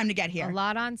long time to get here. A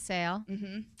lot on sale.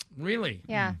 Really?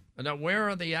 Yeah. Now, where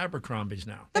are the Abercrombies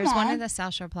now? There's one in the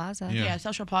South Shore Plaza. Yeah,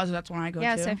 South Shore Plaza, that's one I go to.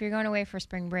 Yeah, so if you're going away for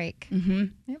spring break.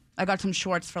 I got some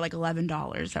shorts for like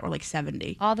 $11 that were like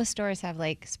 $70. All the stores have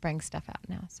like spring stuff out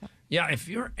now. So Yeah, if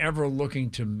you're ever looking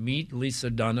to meet Lisa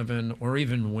Donovan or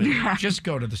even win, just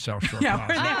go to the South Shore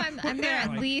Plaza. I'm there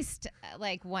at least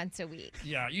like once a week.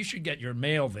 Yeah, you should get your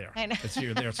mail there. I know. Because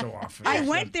you're there so often. I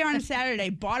went there on a Saturday,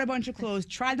 bought a bunch of clothes,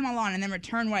 tried them all on, and then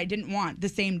returned what I didn't want the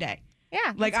same day.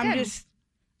 Yeah, Like, that's good.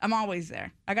 I'm always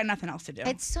there. I got nothing else to do.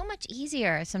 It's so much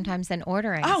easier sometimes than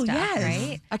ordering Oh, stuff, yes.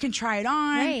 right? I can try it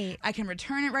on. Right. I can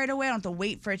return it right away. I don't have to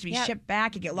wait for it to be Yep. shipped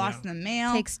back and get lost in the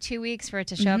mail. Takes 2 weeks for it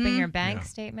to show up in your bank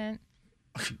statement.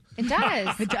 It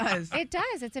does. It does. It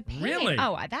does. It's a pain. Really?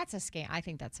 Oh, that's a scam. I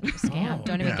think that's a scam.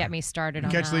 Don't even Yeah. get me started You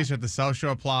on catch that. Lisa at the South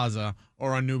Shore Plaza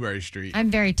or on Newberry Street. I'm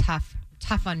very tough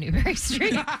on Newberry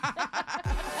Street.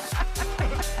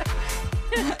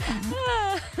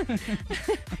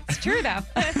 It's true, though.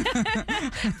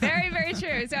 Very, very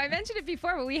true. So I mentioned it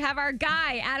before, but we have our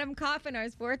guy, Adam Coffin, our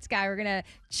sports guy. We're going to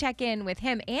check in with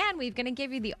him, and we're going to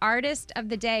give you the artist of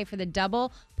the day for the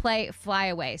double play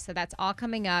flyaway. So that's all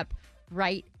coming up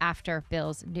right after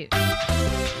Bill's news.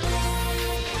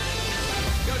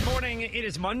 Good morning. It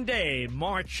is Monday,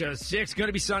 March 6th. Going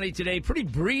to be sunny today. Pretty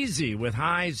breezy with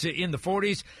highs in the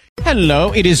 40s.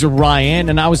 Hello, it is Ryan,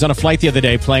 and I was on a flight the other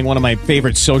day playing one of my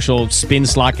favorite social spin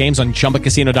slot games on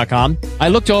ChumbaCasino.com. I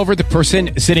looked over at the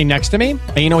person sitting next to me,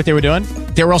 and you know what they were doing?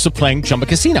 They were also playing Chumba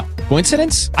Casino.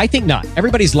 Coincidence? I think not.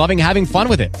 Everybody's loving having fun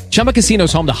with it. Chumba Casino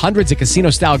is home to hundreds of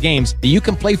casino-style games that you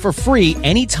can play for free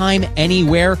anytime,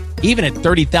 anywhere, even at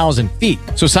 30,000 feet.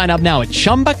 So sign up now at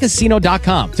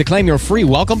ChumbaCasino.com to claim your free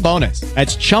welcome bonus.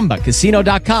 That's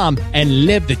ChumbaCasino.com and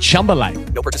live the Chumba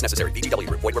life. No purchase necessary. VGW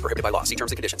Group. Void where prohibited by law. See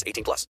terms and conditions. 18+.